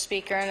 Mr.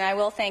 Speaker, and I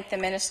will thank the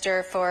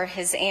Minister for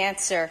his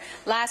answer.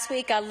 Last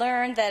week I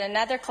learned that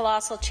another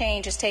colossal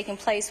change is taking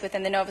place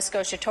within the Nova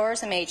Scotia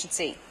Tourism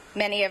Agency.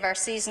 Many of our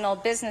seasonal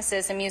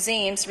businesses and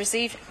museums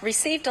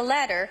received a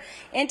letter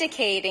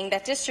indicating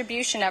that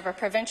distribution of our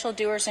provincial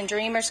Doers and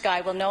Dreamers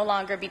Guide will no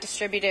longer be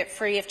distributed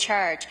free of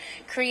charge,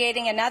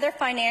 creating another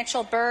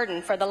financial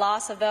burden for the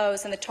loss of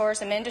those in the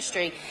tourism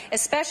industry,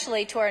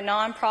 especially to our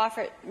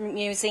non-profit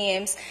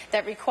museums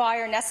that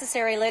require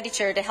necessary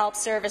literature to help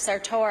service our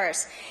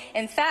tourists.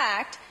 In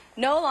fact,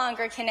 no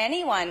longer can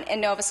anyone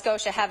in Nova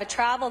Scotia have a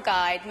travel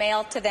guide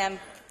mailed to them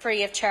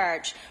free of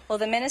charge. Will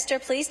the Minister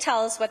please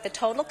tell us what the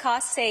total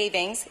cost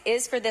savings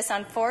is for this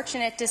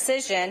unfortunate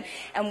decision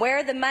and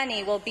where the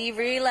money will be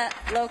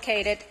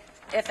relocated,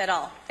 if at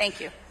all? Thank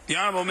you. The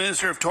Honourable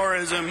Minister of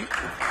Tourism.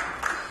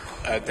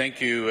 Thank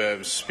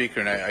you,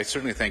 Speaker, and I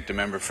certainly thank the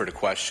member for the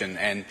question.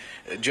 And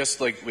just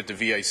like with the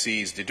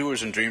VICs, the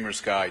Doers and Dreamers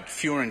Guide,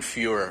 fewer and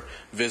fewer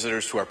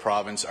visitors to our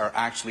province are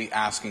actually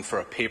asking for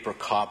a paper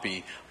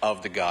copy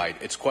of the guide.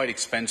 It's quite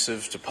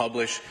expensive to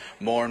publish.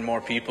 More and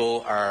more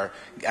people are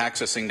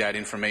accessing that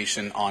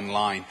information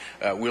online.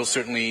 We'll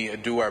certainly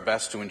do our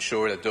best to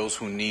ensure that those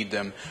who need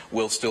them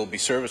will still be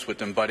serviced with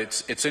them. But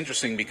it's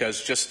interesting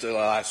because just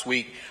last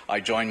week I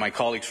joined my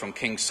colleagues from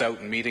King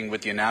South in meeting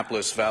with the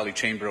Annapolis Valley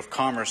Chamber of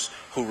Commerce,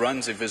 who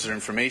runs a visitor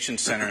information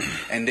centre,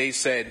 and they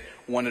said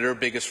one of their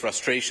biggest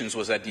frustrations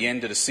was at the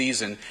end of the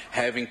season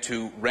having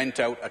to rent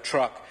out a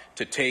truck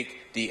to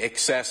take the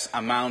excess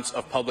amounts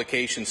of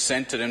publications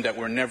sent to them that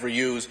were never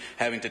used,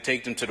 having to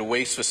take them to the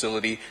waste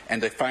facility,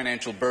 and the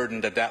financial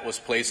burden that that was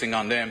placing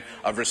on them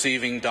of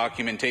receiving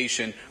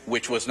documentation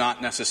which was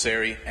not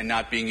necessary and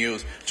not being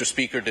used. Mr.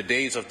 Speaker, the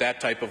days of that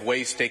type of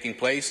waste taking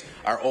place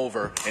are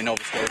over in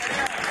Nova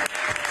Scotia.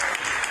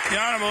 The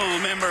Honourable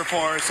Member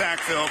for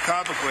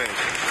Sackville-Cobequid.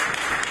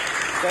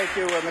 Thank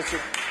you, Mr.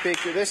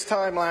 Speaker. This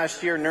time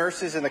last year,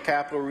 nurses in the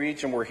Capital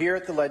Region were here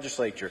at the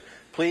Legislature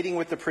pleading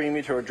with the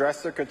Premier to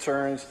address their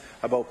concerns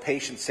about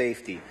patient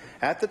safety.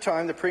 At the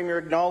time, the Premier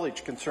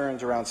acknowledged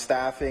concerns around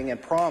staffing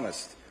and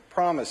promised,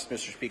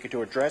 Mr. Speaker,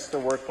 to address the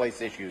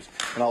workplace issues,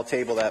 and I'll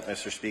table that,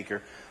 Mr.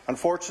 Speaker.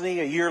 Unfortunately,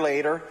 a year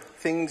later,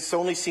 things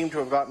only seem to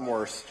have gotten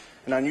worse.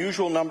 An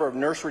unusual number of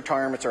nurse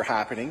retirements are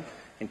happening.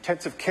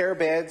 Intensive care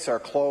beds are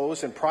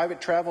closed, and private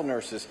travel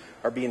nurses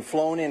are being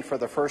flown in for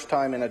the first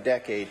time in a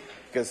decade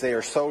because they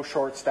are so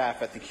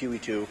short-staffed at the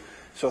QE2.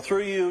 So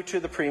through you to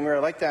the Premier,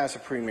 I'd like to ask the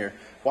Premier,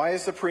 why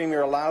has the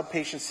Premier allowed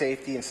patient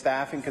safety and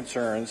staffing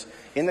concerns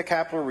in the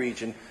Capital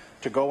Region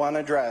to go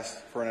unaddressed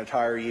for an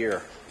entire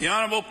year? The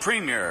Honourable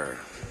Premier.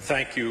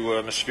 Thank you,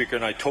 Mr. Speaker,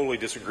 and I totally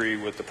disagree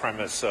with the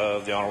premise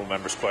of the honourable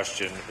member's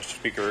question. Mr.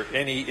 Speaker,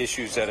 any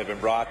issues that have been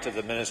brought to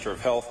the Minister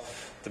of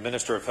Health, the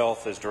Minister of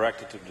Health is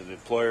directed to the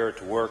employer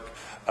to work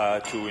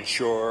to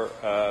ensure,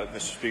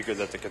 Mr. Speaker,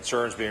 that the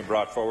concerns being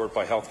brought forward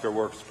by healthcare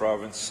workers in the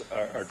province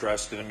are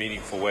addressed in a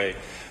meaningful way.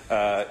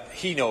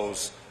 He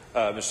knows,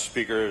 Mr.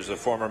 Speaker, as a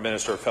former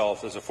Minister of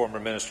Health, as a former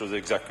Minister of the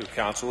Executive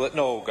Council, that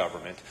no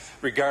government,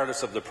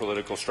 regardless of the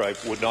political stripe,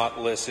 would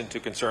not listen to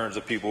concerns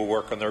of people who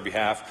work on their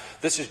behalf.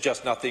 This is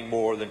just nothing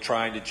more than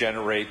trying to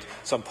generate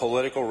some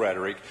political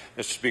rhetoric.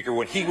 Mr. Speaker,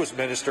 when he was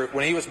Minister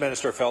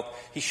of Health,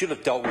 he should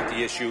have dealt with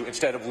the issue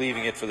instead of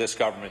leaving it for this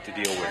government to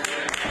deal with.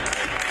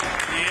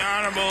 The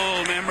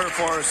honourable member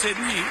for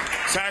Sydney,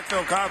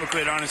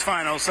 Sackville-Cobequid, on his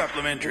final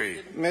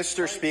supplementary.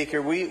 Mr.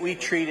 Speaker, we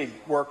treated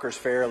workers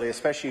fairly,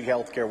 especially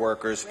healthcare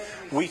workers.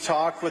 We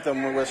talked with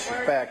them with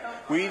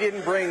respect. We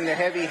didn't bring the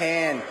heavy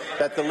hand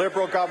that the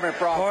Liberal government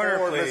brought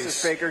forward, please. Mr.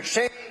 Speaker.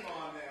 Shame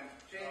on them.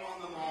 Shame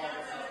on them all.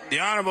 The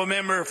honourable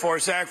member for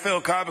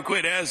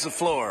Sackville-Cobequid has the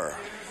floor.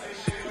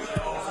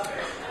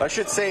 I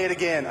should say it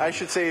again,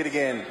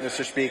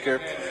 Mr.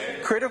 Speaker.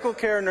 Critical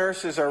care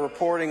nurses are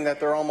reporting that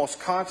they're almost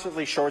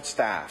constantly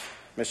short-staffed,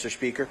 Mr.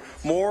 Speaker.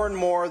 More and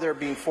more they're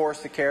being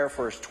forced to care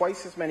for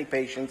twice as many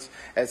patients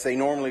as they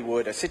normally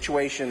would, a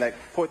situation that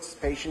puts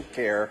patient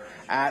care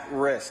at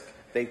risk.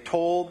 They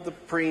told the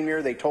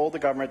Premier, they told the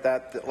government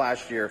that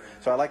last year.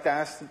 So I'd like to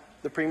ask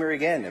the Premier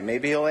again, and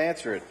maybe he'll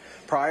answer it.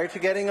 Prior to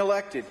getting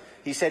elected,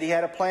 he said he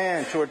had a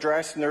plan to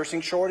address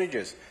nursing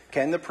shortages.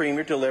 Can the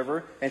Premier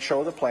deliver and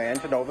show the plan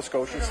to Nova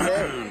Scotians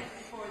today?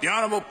 The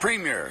Honourable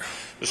Premier.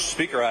 Mr.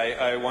 Speaker,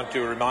 I want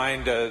to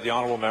remind the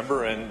honourable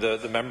member and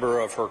the member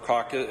of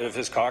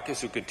his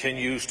caucus who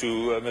continues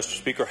to, Mr.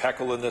 Speaker,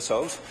 heckle in this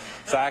House.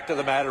 Fact of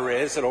the matter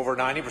is that over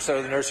 90%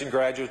 of the nursing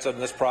graduates in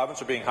this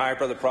province are being hired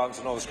by the province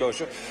of Nova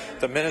Scotia.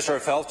 The Minister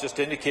of Health just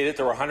indicated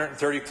there were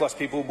 130+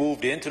 people who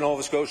moved into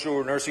Nova Scotia who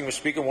are nursing, Mr.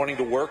 Speaker, wanting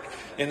to work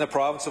in the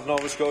province of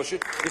Nova Scotia.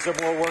 Is there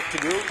more work to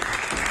do?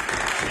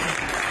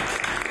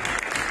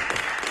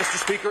 Mr.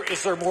 Speaker,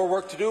 is there more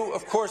work to do?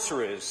 Of course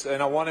there is,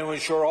 and I want to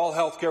ensure all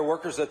healthcare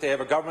workers that they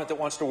have a government that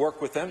wants to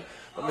work with them.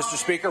 But, Mr.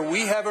 Speaker,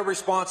 we have a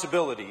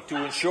responsibility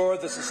to ensure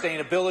the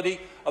sustainability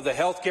of the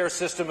healthcare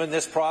system in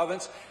this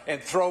province,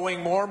 and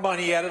throwing more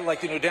money at it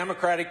like the New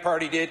Democratic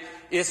Party did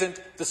isn't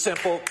the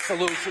simple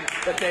solution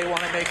that they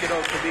want to make it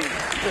out to be.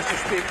 Mr.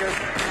 Speaker,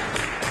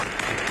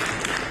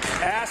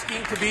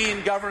 asking to be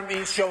in government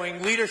means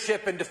showing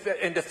leadership in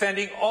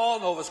defending all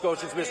Nova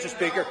Scotians, Mr.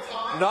 Speaker,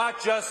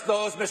 not just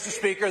those, Mr.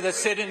 Speaker, that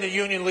sit in the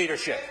union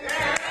leadership.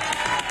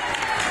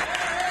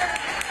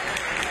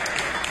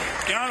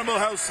 The Honourable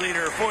House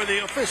Leader for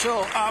the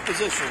Official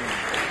Opposition.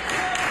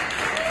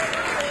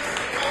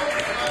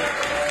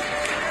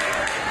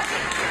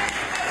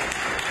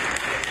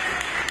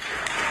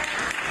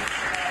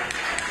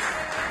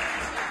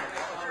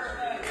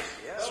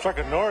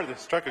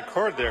 Struck a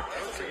chord there.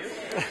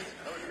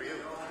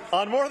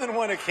 On more than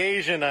one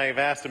occasion, I've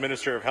asked the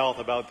Minister of Health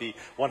about the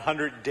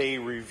 100-day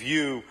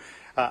review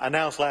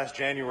announced last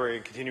January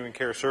in continuing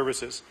care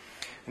services.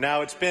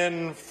 Now, it's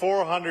been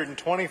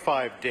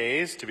 425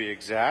 days, to be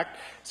exact,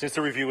 since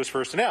the review was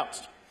first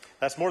announced.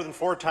 That's more than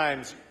 4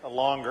 times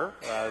longer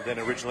than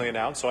originally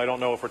announced, so I don't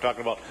know if we're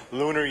talking about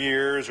lunar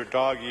years or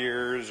dog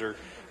years or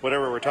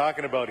whatever we're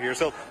talking about here.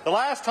 So the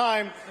last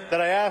time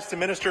that I asked the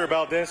Minister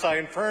about this, I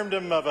informed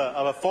him of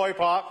a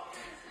FOIPOP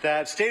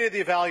that stated the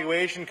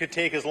evaluation could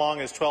take as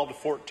long as 12 to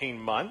 14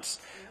 months,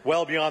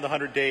 well beyond the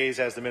 100 days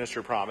as the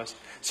Minister promised.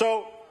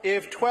 So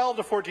if 12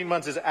 to 14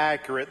 months is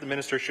accurate, the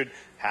Minister should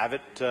have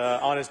it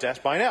on his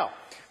desk by now.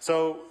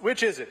 So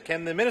which is it?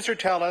 Can the Minister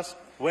tell us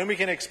when we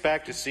can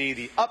expect to see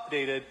the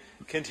updated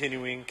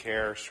continuing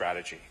care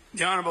strategy?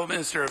 The Honourable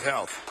Minister of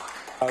Health.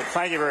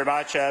 Thank you very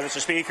much, Mr.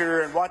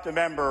 Speaker. And what the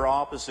member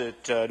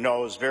opposite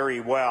knows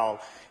very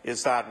well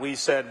is that we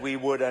said we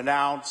would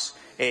announce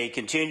a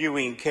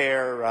continuing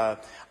care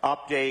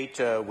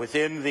update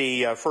within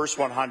the first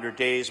 100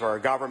 days of our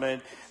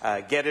government,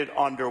 get it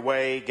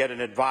underway, get an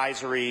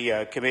advisory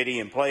committee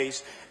in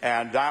place,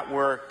 and that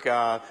work,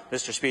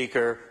 Mr.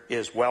 Speaker,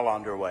 is well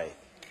underway.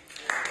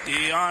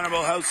 The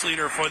Honourable House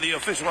Leader for the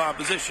Official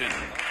Opposition.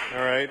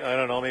 All right, I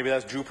don't know, maybe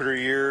that's Jupiter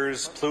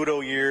years,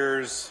 Pluto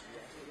years.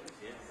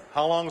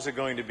 How long is it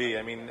going to be?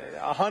 I mean,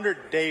 a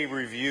 100-day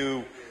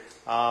review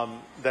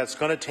that's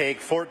going to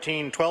take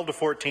 12 to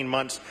 14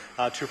 months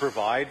to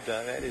provide.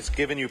 It's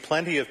given you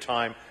plenty of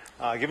time,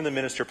 given the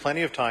Minister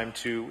plenty of time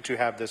to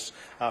have this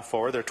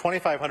forward. There are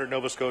 2,500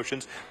 Nova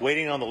Scotians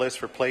waiting on the list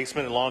for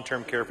placement in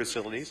long-term care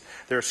facilities.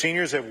 There are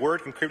seniors that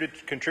worked and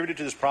contributed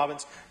to this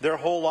province their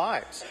whole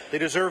lives. They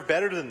deserve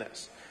better than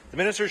this. The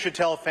Minister should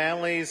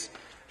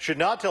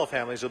not tell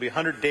families there'll be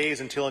 100 days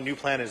until a new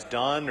plan is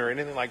done or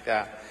anything like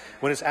that,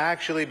 when it's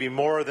actually be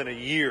more than a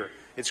year.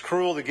 It's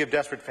cruel to give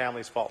desperate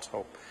families false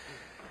hope.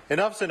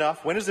 Enough's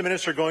enough. When is the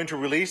Minister going to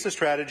release the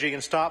strategy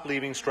and stop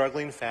leaving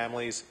struggling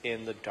families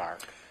in the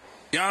dark?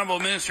 The Honourable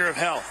Minister of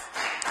Health.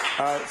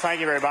 Thank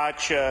you very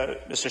much,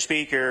 Mr.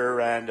 Speaker.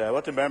 And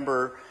what the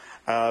member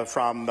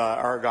from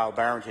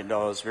Argyll-Barrington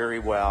knows very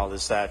well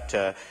is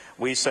that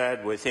we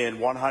said within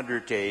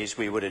 100 days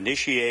we would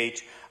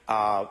initiate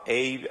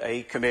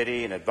a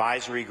committee, an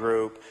advisory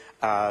group,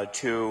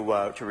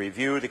 to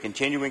review the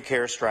continuing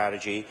care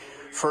strategy.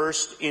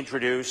 First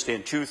introduced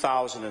in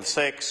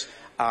 2006,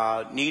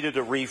 needed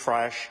a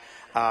refresh.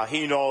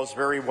 He knows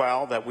very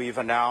well that we've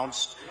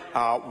announced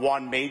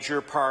one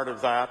major part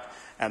of that,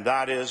 and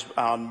that is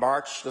on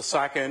March the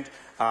 2nd,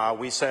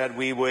 we said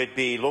we would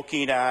be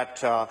looking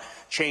at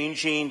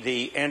changing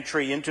the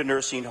entry into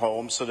nursing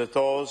homes so that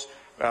those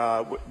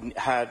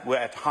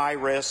at high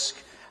risk,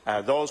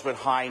 those with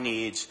high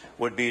needs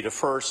would be the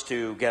first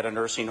to get a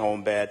nursing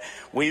home bed.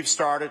 We've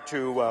started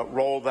to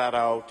roll that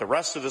out. The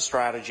rest of the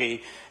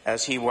strategy,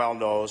 as he well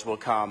knows, will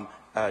come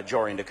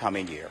during the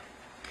coming year.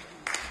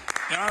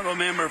 The honourable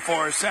member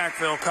for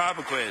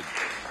Sackville-Cobequid.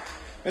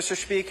 Mr.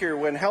 Speaker,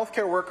 when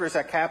healthcare workers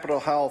at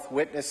Capitol Health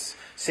witness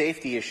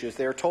safety issues,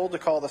 they are told to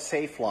call the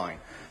Safe Line.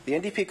 The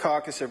NDP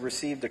caucus have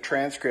received a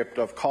transcript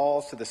of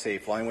calls to the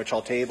Safe Line, which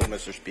I'll table,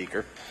 Mr.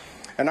 Speaker.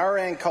 An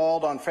RN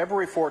called on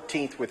February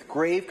 14th with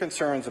grave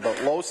concerns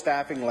about low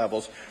staffing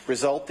levels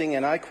resulting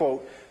in, I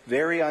quote,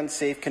 very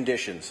unsafe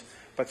conditions.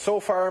 But so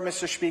far,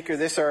 Mr. Speaker,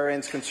 this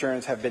RN's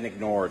concerns have been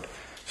ignored.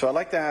 So I'd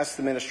like to ask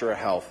the Minister of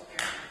Health,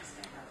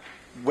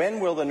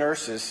 when will the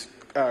nurses'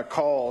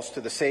 calls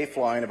to the Safe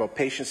Line about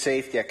patient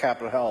safety at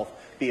Capitol Health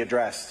be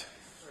addressed?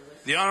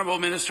 The Honourable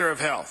Minister of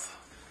Health.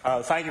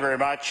 Thank you very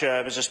much,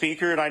 Mr.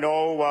 Speaker. And I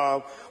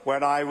know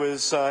when I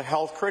was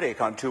health critic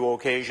on 2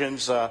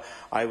 occasions,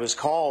 I was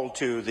called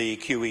to the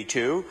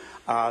QE2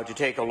 to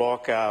take a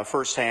look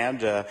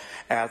firsthand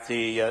at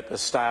the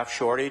staff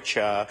shortage.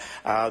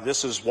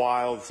 This is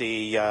while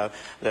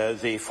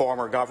the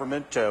former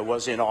government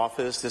was in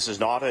office. This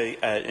is not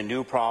a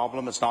new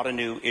problem. It's not a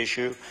new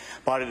issue,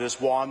 but it is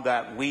one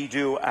that we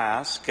do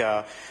ask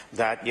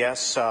that,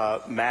 yes,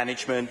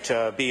 management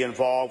be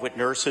involved with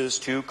nurses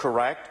to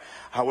correct.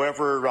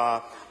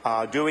 However,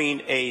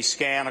 doing a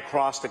scan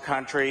across the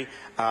country,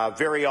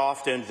 very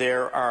often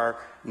there are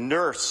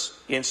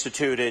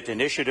nurse-instituted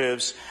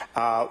initiatives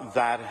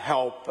that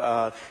help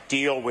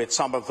deal with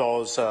some of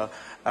those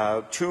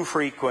too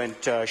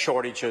frequent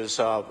shortages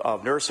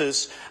of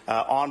nurses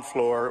on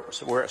floor,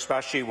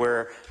 especially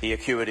where the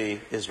acuity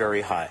is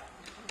very high.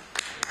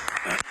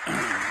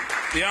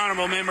 The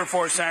honourable member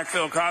for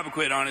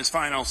Sackville-Cobequid on his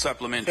final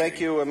supplementary. Thank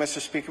you,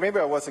 Mr. Speaker. Maybe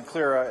I wasn't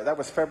clear. That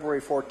was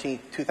February 14,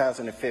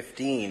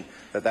 2015,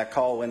 that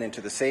call went into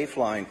the Safe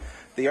Line.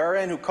 The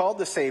RN who called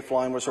the Safe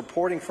Line was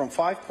reporting from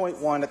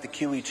 5.1 at the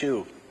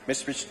QE2.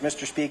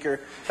 Mr. Speaker,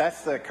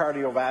 that's the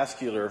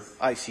cardiovascular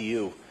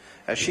ICU.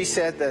 She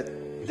said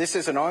that this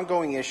is an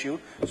ongoing issue,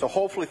 so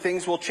hopefully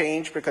things will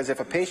change, because if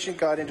a patient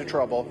got into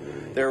trouble,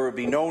 there would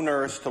be no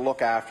nurse to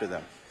look after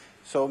them.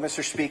 So,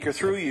 Mr. Speaker,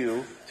 through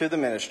you to the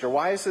Minister,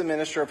 why is the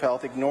Minister of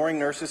Health ignoring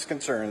nurses'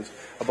 concerns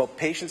about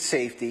patient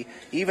safety,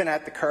 even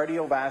at the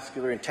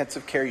cardiovascular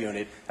intensive care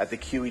unit at the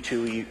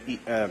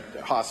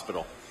QE2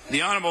 hospital?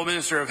 The Honourable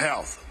Minister of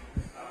Health.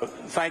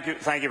 Thank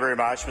you very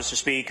much, Mr.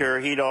 Speaker.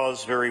 He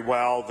knows very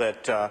well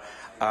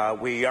that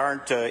we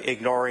aren't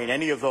ignoring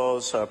any of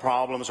those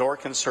problems or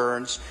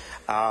concerns.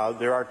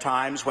 There are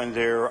times when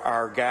there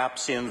are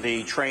gaps in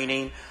the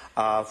training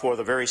for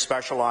the very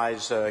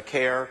specialized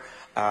care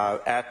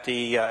at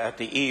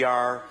the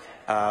ER,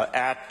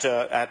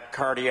 at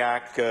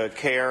cardiac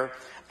care,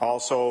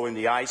 also in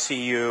the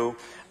ICU.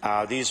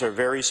 These are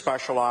very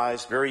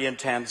specialized, very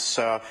intense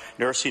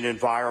nursing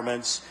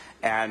environments,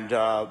 and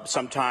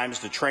sometimes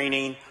the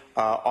training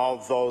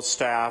of those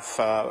staff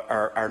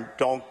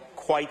don't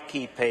quite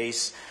keep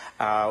pace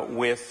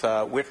with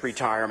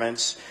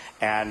retirements,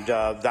 and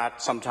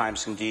that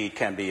sometimes indeed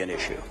can be an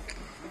issue.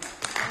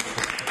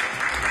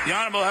 The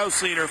Honourable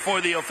House Leader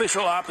for the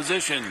Official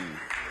Opposition.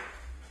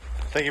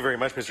 Thank you very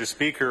much, Mr.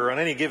 Speaker. On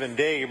any given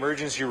day,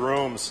 emergency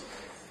rooms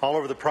all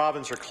over the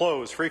province are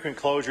closed. Frequent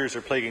closures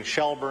are plaguing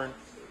Shelburne,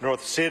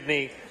 North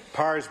Sydney,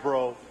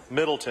 Parsborough,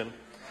 Middleton.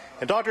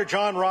 And Dr.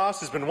 John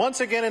Ross has been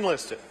once again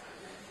enlisted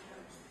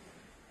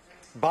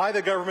by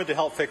the government to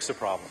help fix the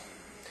problem.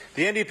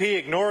 The NDP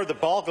ignored the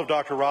bulk of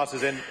Dr.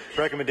 Ross's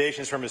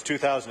recommendations from his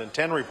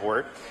 2010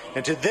 report,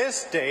 and to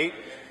this date,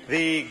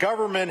 the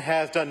government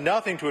has done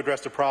nothing to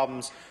address the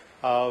problems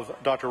of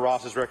Dr.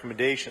 Ross's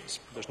recommendations.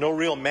 There's no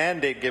real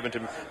mandate given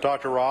to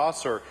Dr.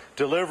 Ross or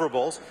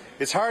deliverables.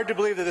 It's hard to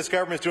believe that this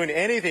government is doing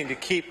anything to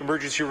keep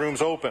emergency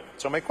rooms open.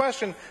 So my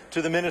question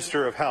to the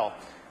Minister of Health,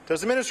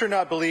 does the Minister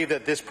not believe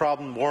that this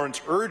problem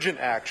warrants urgent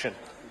action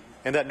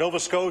and that Nova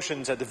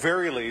Scotians, at the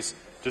very least,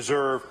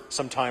 deserve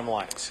some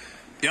timelines?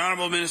 The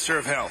Honourable Minister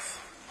of Health.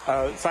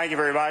 Thank you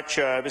very much,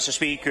 Mr.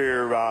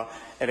 Speaker.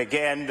 And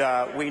again,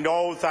 we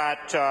know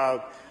that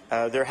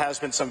there has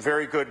been some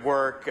very good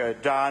work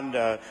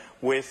done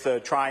with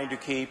trying to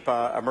keep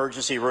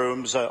emergency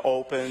rooms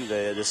open.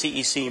 The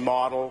CEC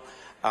model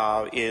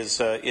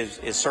is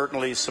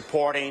certainly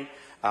supporting.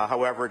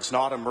 However, it's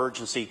not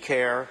emergency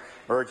care.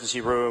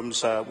 Emergency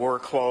rooms were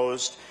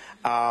closed.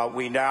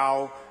 We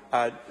now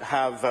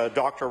have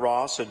Dr.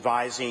 Ross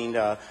advising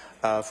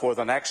for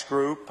the next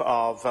group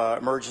of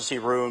emergency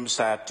rooms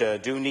that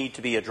do need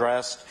to be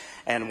addressed.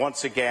 And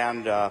once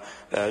again,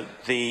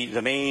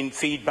 the main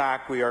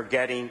feedback we are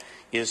getting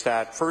is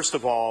that, first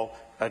of all,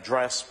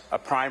 address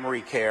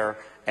primary care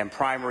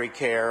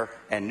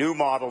and new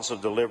models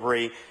of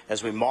delivery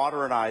as we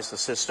modernize the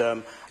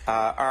system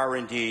are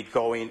indeed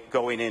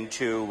going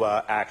into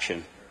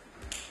action.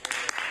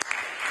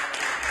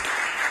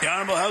 The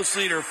Honourable House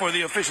Leader for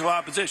the Official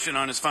Opposition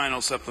on his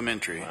final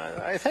supplementary.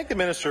 I thank the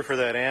minister for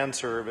that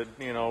answer, but,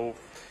 you know,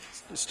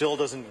 still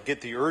doesn't get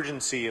the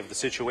urgency of the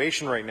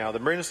situation right now. The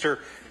minister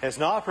has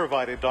not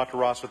provided Dr.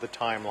 Ross with a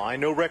timeline,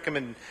 no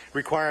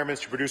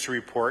requirements to produce a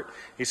report.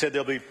 He said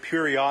there'll be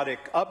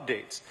periodic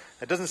updates.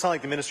 That doesn't sound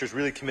like the minister is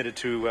really committed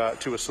to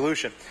a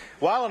solution.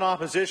 While in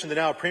opposition, the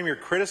now Premier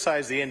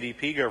criticized the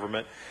NDP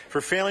government for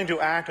failing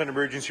to act on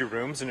emergency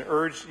rooms and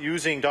urged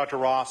using Dr.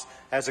 Ross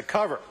as a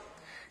cover.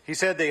 He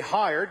said they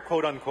hired,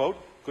 quote unquote,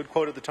 good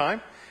quote at the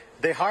time,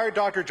 they hired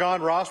Dr.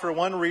 John Ross for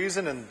one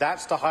reason, and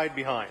that's to hide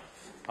behind.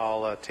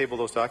 I'll table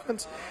those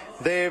documents.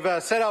 They've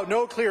set out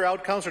no clear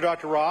outcomes for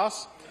Dr.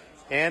 Ross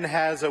and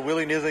has a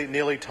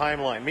willy-nilly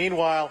timeline.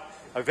 Meanwhile,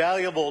 a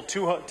valuable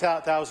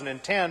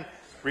 2010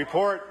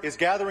 report is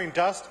gathering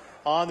dust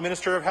on the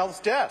Minister of Health's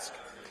desk.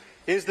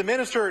 Is the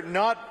minister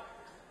not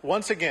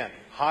once again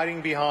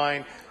hiding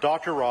behind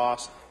Dr.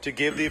 Ross to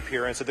give the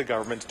appearance that the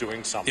government's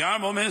doing something? The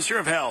Honourable Minister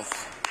of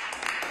Health.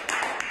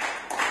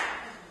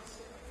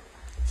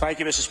 Thank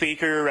you, Mr.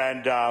 Speaker,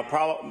 and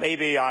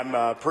maybe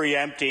I'm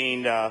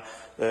preempting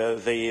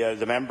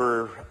the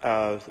member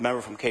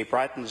from Cape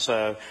Breton's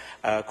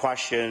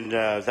question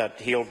that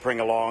he'll bring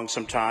along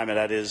sometime, and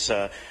that is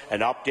an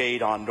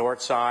update on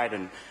Northside.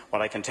 And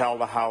what I can tell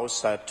the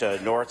House that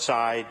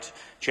Northside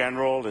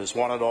General is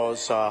one of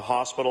those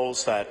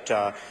hospitals that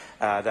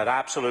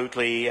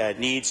absolutely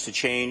needs to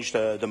change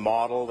the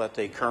model that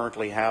they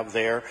currently have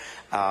there.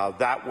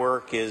 That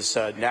work is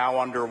now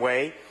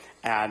underway.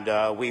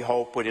 And we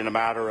hope within a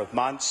matter of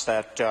months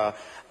that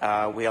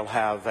we'll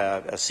have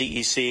a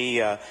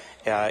CEC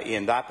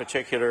in that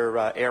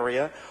particular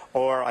area.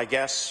 Or I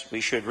guess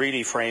we should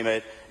really frame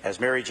it, as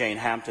Mary Jane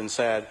Hampton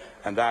said,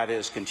 and that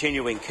is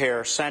continuing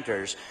care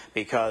centres,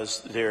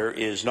 because there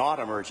is not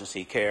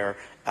emergency care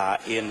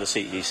in the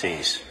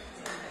CECs.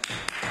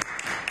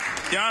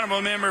 The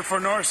Honourable Member for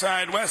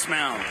Northside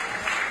Westmount.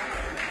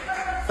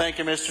 Thank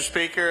you, Mr.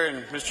 Speaker.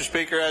 And Mr.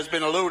 Speaker, has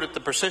been alluded,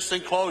 the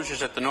persistent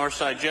closures at the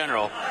Northside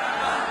General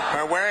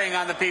are wearing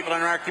on the people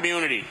in our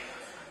community.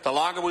 The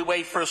longer we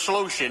wait for a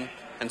solution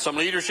and some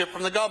leadership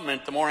from the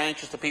government, the more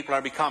anxious the people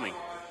are becoming.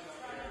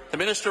 The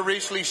minister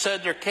recently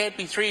said there can't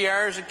be 3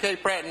 ERs in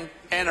Cape Breton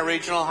and a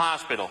regional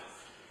hospital.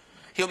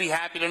 He'll be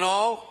happy to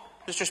know,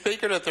 Mr.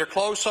 Speaker, that they're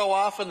closed so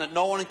often that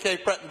no one in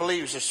Cape Breton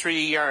believes there's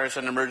 3 ERs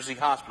in an emergency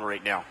hospital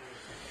right now.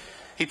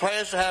 He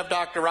plans to have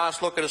Dr.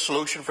 Ross look at a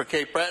solution for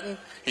Cape Breton.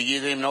 He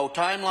gives him no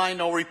timeline,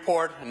 no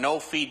report, and no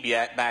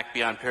feedback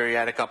beyond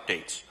periodic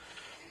updates.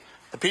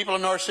 The people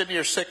of North Sydney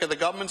are sick of the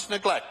government's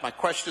neglect. My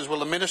question is, will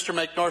the minister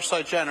make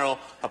Northside General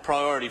a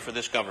priority for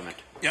this government?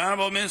 The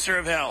Honourable Minister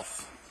of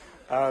Health.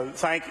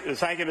 Thank you,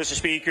 Mr.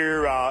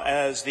 Speaker.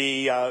 As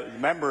the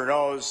member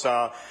knows,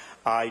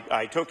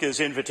 I took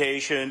his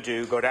invitation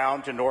to go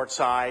down to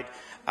Northside,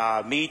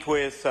 meet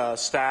with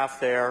staff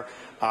there.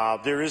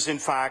 There is, in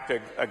fact,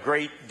 a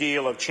great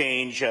deal of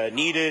change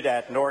needed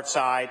at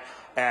Northside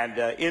and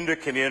in the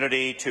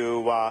community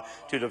to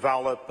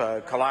develop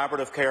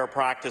collaborative care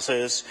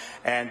practices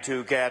and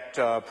to get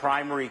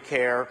primary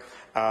care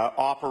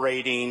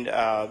operating,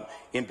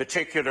 in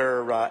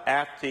particular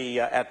at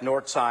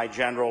Northside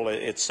General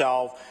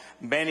itself.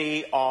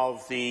 Many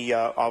of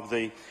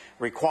the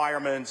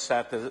requirements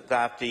that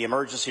the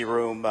emergency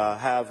room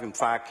have, in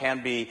fact,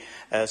 can be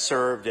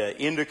served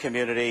in the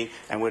community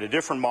and with a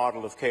different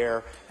model of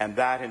care, and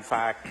that, in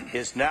fact,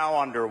 is now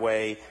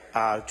underway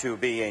to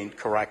being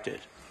corrected.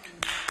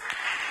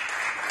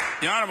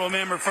 The Honourable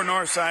Member for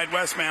Northside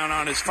Westmount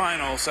on his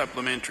final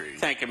supplementary.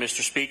 Thank you,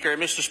 Mr. Speaker.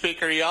 Mr.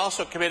 Speaker, he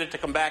also committed to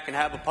come back and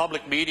have a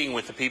public meeting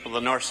with the people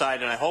of the Northside,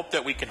 and I hope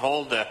that we can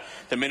hold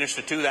the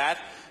minister to that.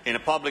 In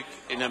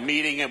a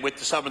meeting with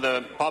some of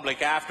the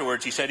public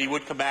afterwards, he said he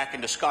would come back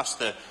and discuss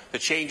the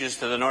changes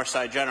to the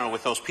Northside General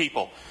with those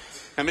people.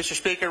 Now, Mr.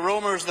 Speaker,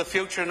 rumours of the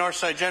future of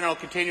Northside General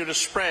continue to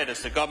spread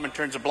as the government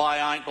turns a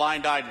blind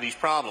eye to these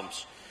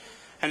problems.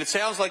 And it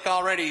sounds like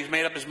already he's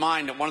made up his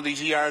mind that one of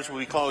these ERs will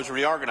be closed or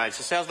reorganised.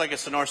 It sounds like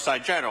it's the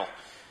Northside General.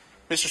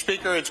 Mr.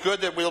 Speaker, it's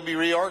good that we'll be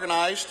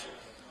reorganised,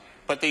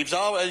 but he's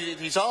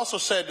also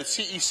said that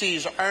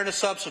CECs aren't a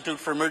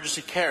substitute for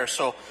emergency care.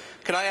 So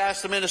can I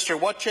ask the minister,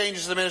 what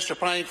changes is the minister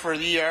planning for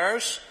the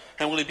ERs,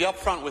 and will he be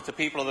upfront with the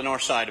people of the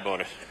North Side about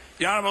it?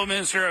 The Honourable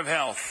Minister of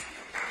Health.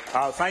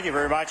 Thank you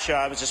very much,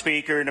 Mr.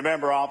 Speaker. And the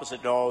member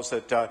opposite knows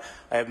that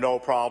I have no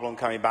problem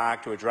coming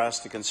back to address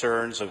the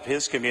concerns of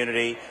his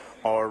community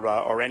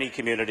or any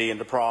community in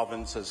the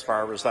province as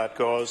far as that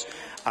goes.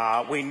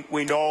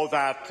 We know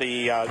that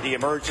the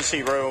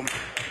emergency room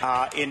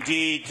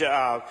indeed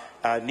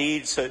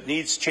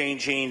needs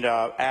changing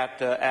at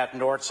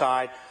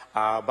Northside.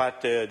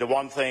 But the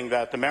one thing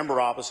that the member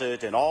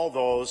opposite and all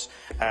those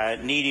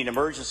needing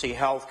emergency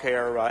health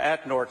care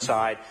at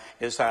Northside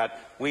is that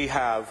we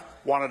have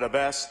one of the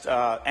best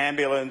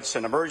ambulance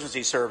and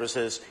emergency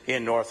services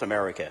in North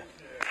America.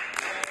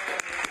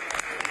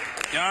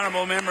 The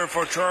honourable member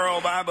for Truro,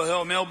 Bible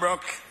Hill,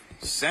 Millbrook,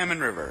 Salmon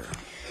River.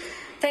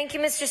 Thank you,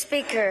 Mr.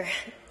 Speaker.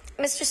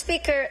 Mr.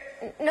 Speaker,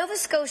 Nova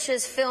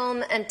Scotia's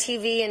film and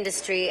TV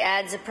industry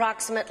adds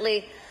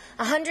approximately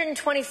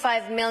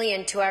 $125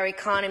 million to our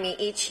economy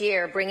each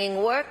year,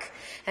 bringing work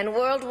and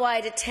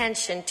worldwide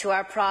attention to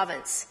our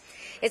province.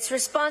 It's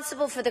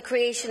responsible for the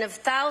creation of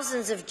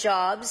thousands of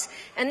jobs,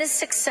 and this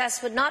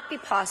success would not be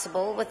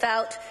possible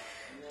without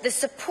the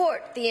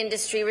support the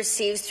industry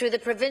receives through the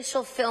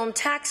provincial film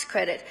tax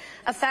credit,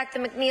 a fact the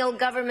McNeil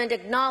government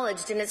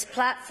acknowledged in its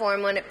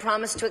platform when it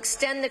promised to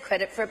extend the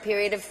credit for a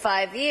period of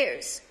 5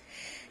 years.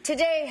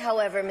 Today,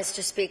 however,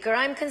 Mr. Speaker,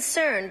 I'm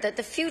concerned that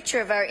the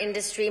future of our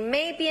industry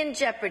may be in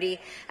jeopardy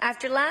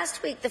after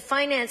last week the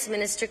Finance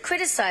Minister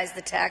criticized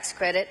the tax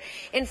credit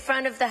in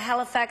front of the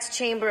Halifax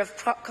Chamber of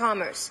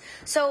Commerce.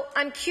 So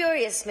I'm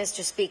curious,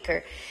 Mr.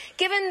 Speaker,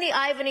 given the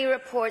Ivany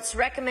Report's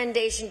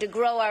recommendation to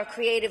grow our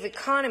creative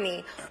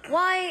economy,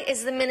 why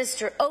is the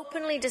Minister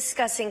openly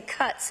discussing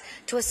cuts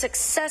to a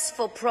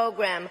successful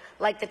program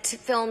like the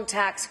film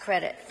tax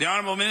credit? The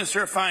Honourable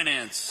Minister of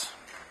Finance.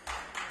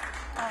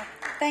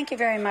 Thank you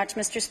very much,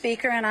 Mr.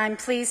 Speaker, and I'm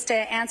pleased to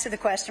answer the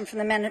question from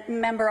the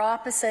member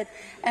opposite.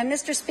 And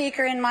Mr.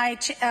 Speaker, in my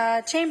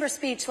chamber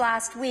speech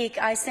last week,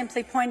 I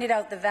simply pointed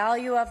out the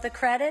value of the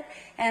credit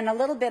and a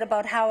little bit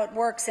about how it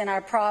works in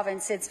our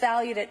province. It's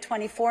valued at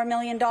 $24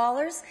 million.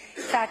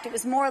 In fact, it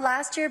was more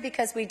last year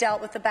because we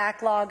dealt with the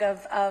backlog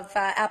of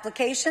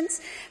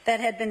applications that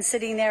had been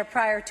sitting there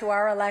prior to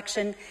our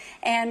election.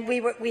 And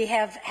we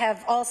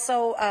have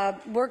also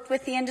worked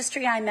with the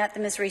industry. I met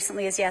them as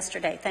recently as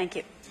yesterday. Thank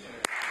you.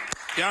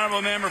 The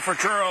honourable member for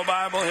Truro,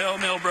 Bible Hill,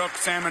 Millbrook,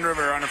 Salmon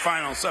River on a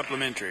final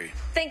supplementary.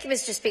 Thank you,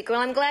 Mr. Speaker.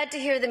 Well, I'm glad to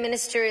hear the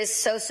Minister is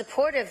so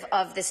supportive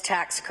of this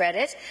tax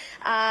credit.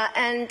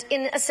 And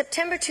in a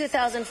September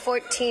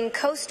 2014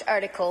 Coast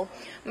article,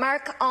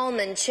 Mark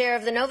Allman, chair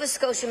of the Nova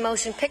Scotia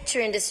Motion Picture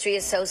Industry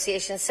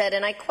Association, said,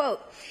 and I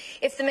quote,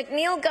 "If the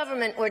McNeil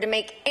government were to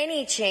make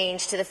any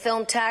change to the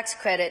film tax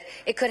credit,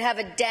 it could have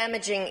a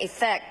damaging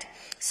effect."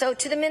 So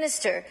to the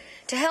Minister,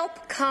 to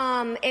help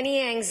calm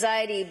any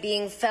anxiety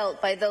being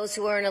felt by those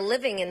who earn a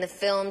living in the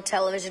film,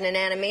 television and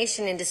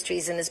animation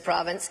industries in this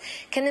province,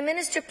 can the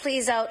Minister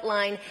please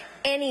outline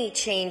any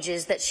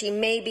changes that she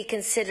may be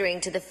considering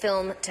to the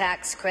film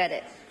tax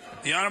credit?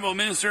 The Honourable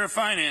Minister of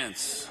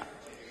Finance.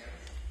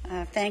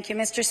 Thank you,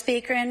 Mr.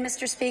 Speaker. And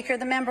Mr. Speaker,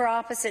 the member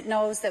opposite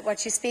knows that what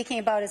she's speaking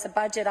about is a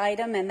budget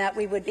item and that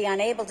we would be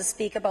unable to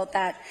speak about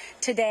that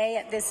today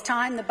at this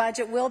time. The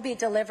budget will be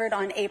delivered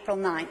on April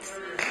 9th.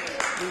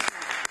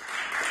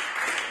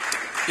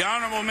 The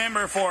honourable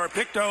member for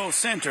Pictou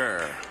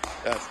Centre.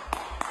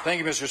 Thank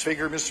you, Mr.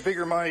 Speaker. Mr.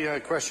 Speaker, my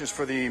question is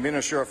for the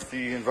Minister of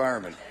the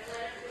Environment.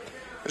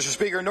 Mr.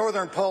 Speaker,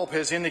 Northern Pulp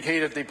has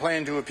indicated they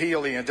plan to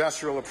appeal the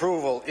industrial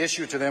approval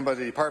issued to them by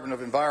the Department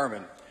of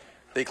Environment.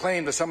 They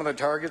claim that some of the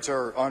targets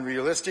are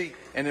unrealistic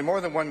and, in more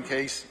than one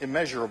case,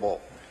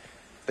 immeasurable.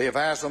 They have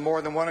asked on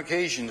more than one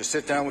occasion to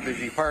sit down with the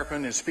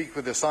department and speak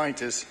with the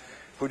scientists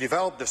who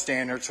developed the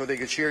standards so they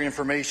could share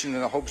information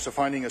in the hopes of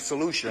finding a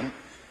solution,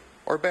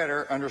 or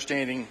better,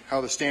 understanding how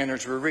the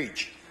standards were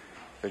reached.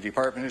 The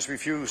department has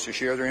refused to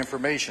share their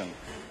information.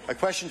 A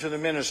question to the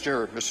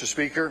Minister, Mr.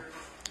 Speaker.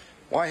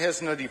 Why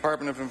hasn't the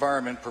Department of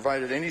Environment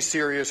provided any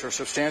serious or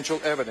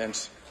substantial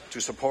evidence to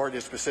support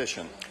its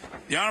position?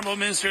 The Honourable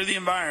Minister of the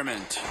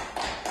Environment.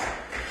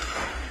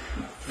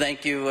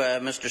 Thank you,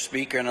 Mr.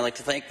 Speaker, and I'd like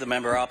to thank the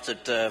member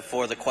opposite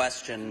for the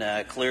question.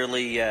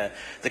 Clearly,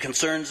 the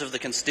concerns of the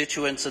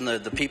constituents and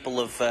the people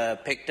of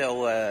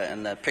Pictou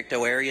and the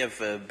Pictou area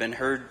have been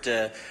heard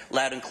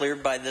loud and clear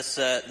by this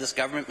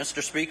government,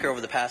 Mr. Speaker,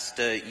 over the past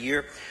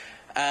year.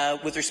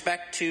 With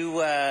respect to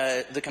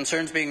the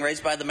concerns being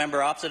raised by the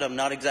member opposite, I'm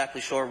not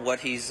exactly sure what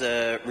he's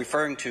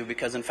referring to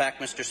because, in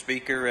fact, Mr.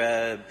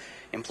 Speaker,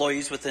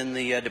 employees within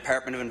the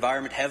Department of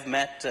Environment have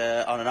met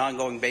on an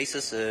ongoing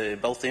basis,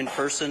 both in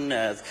person,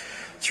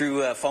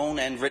 through phone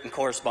and written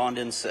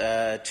correspondence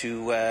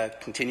to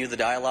continue the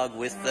dialogue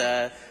with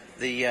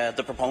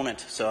the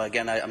proponent. So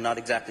again, I'm not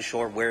exactly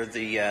sure where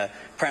the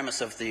premise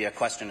of the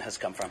question has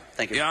come from.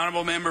 Thank you. The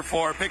honourable member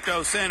for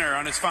Pictou Centre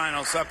on his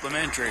final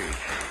supplementary.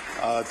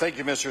 Thank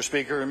you, Mr.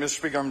 Speaker. Mr.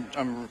 Speaker,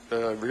 I'm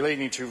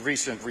relating to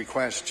recent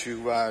requests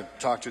to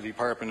talk to the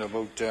department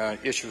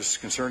about issues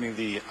concerning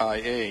the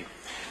IA.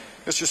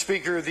 Mr.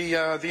 Speaker,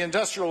 the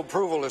industrial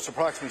approval is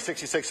approximately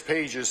 66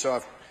 pages,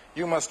 so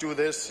you must do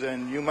this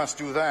and you must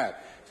do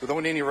that,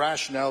 without any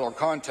rationale or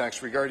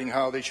context regarding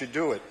how they should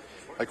do it.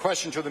 My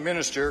question to the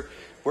Minister,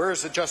 where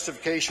is the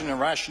justification and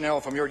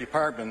rationale from your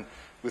department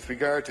with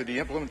regard to the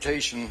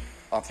implementation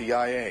of the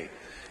IA?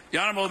 The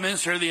Honourable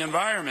Minister of the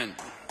Environment.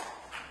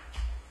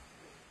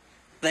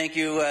 Thank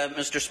you,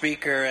 Mr.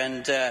 Speaker.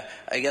 And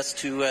I guess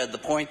to the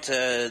point,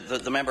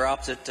 the member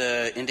opposite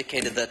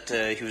indicated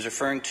that he was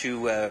referring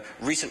to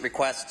recent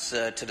requests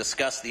to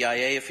discuss the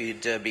IA. If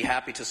he'd be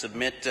happy to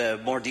submit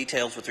more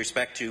details with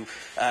respect to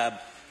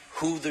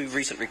who the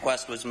recent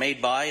request was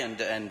made by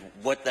and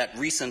what that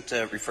recent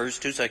refers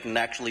to, so I can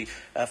actually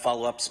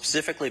follow up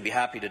specifically. I'd be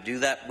happy to do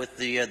that with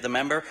the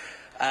member.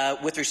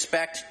 With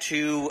respect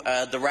to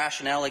the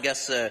rationale, I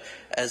guess,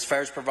 as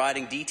far as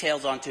providing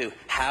details onto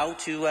how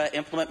to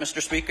implement,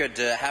 Mr. Speaker, I'd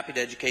happy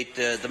to educate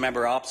the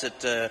member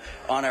opposite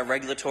on our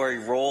regulatory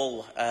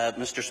role,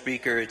 Mr.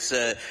 Speaker. It's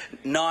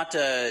not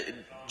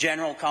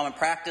general common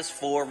practice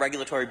for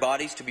regulatory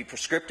bodies to be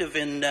prescriptive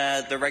in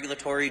the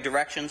regulatory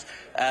directions,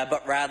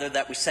 but rather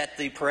that we set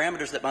the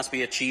parameters that must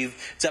be achieved.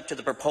 It's up to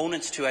the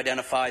proponents to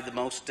identify the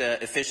most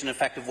efficient and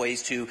effective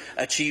ways to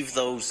achieve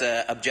those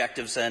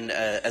objectives and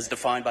as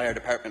defined by our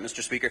department,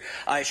 Mr. Speaker.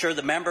 I assure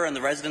the member and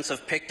the residents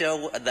of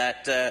Pictou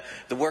that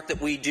the work that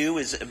we do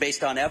is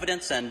based on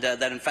evidence and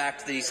that, in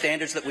fact, the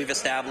standards that we've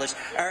established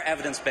are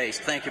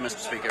evidence-based. Thank you, Mr.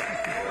 Speaker.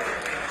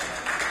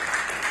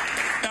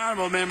 The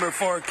honourable member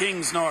for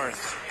Kings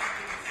North.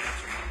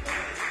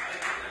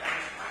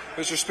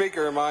 Mr.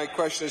 Speaker, my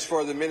question is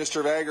for the Minister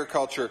of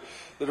Agriculture.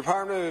 The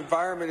Department of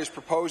Environment is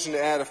proposing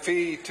to add a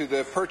fee to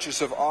the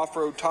purchase of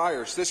off-road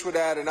tyres. This would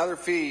add another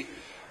fee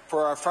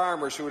for our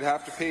farmers who would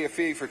have to pay a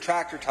fee for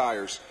tractor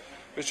tyres.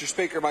 Mr.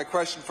 Speaker, my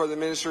question for the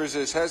Minister is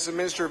this. Has the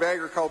Minister of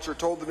Agriculture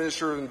told the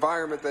Minister of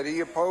Environment that he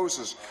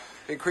opposes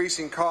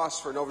increasing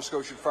costs for Nova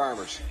Scotian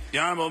farmers? The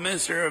Honourable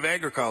Minister of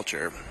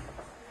Agriculture.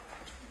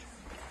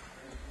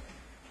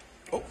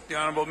 Oh, the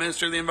Honourable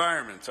Minister of the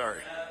Environment,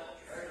 sorry.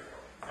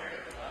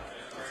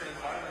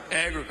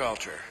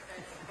 Agriculture.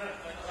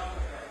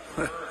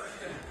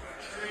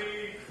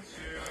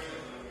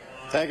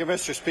 Thank you,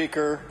 Mr.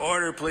 Speaker.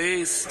 Order,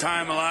 please.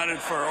 Time allotted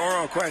for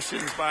oral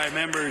questions by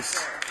members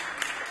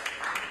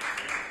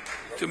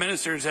to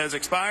ministers has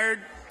expired.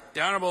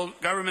 The Honourable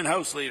Government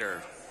House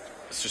Leader.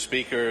 Mr.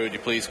 Speaker, would you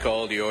please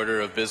call the order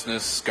of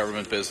business,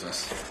 government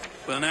business?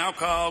 We'll now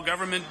call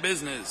government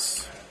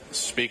business. Mr.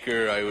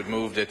 Speaker, I would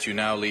move that you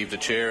now leave the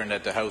chair and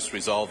that the House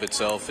resolve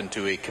itself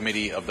into a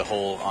committee of the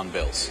whole on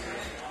bills.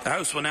 The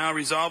House will now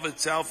resolve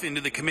itself into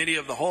the Committee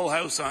of the Whole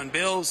House on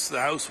Bills. The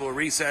House will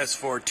recess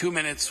for 2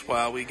 minutes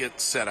while we get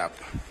set up.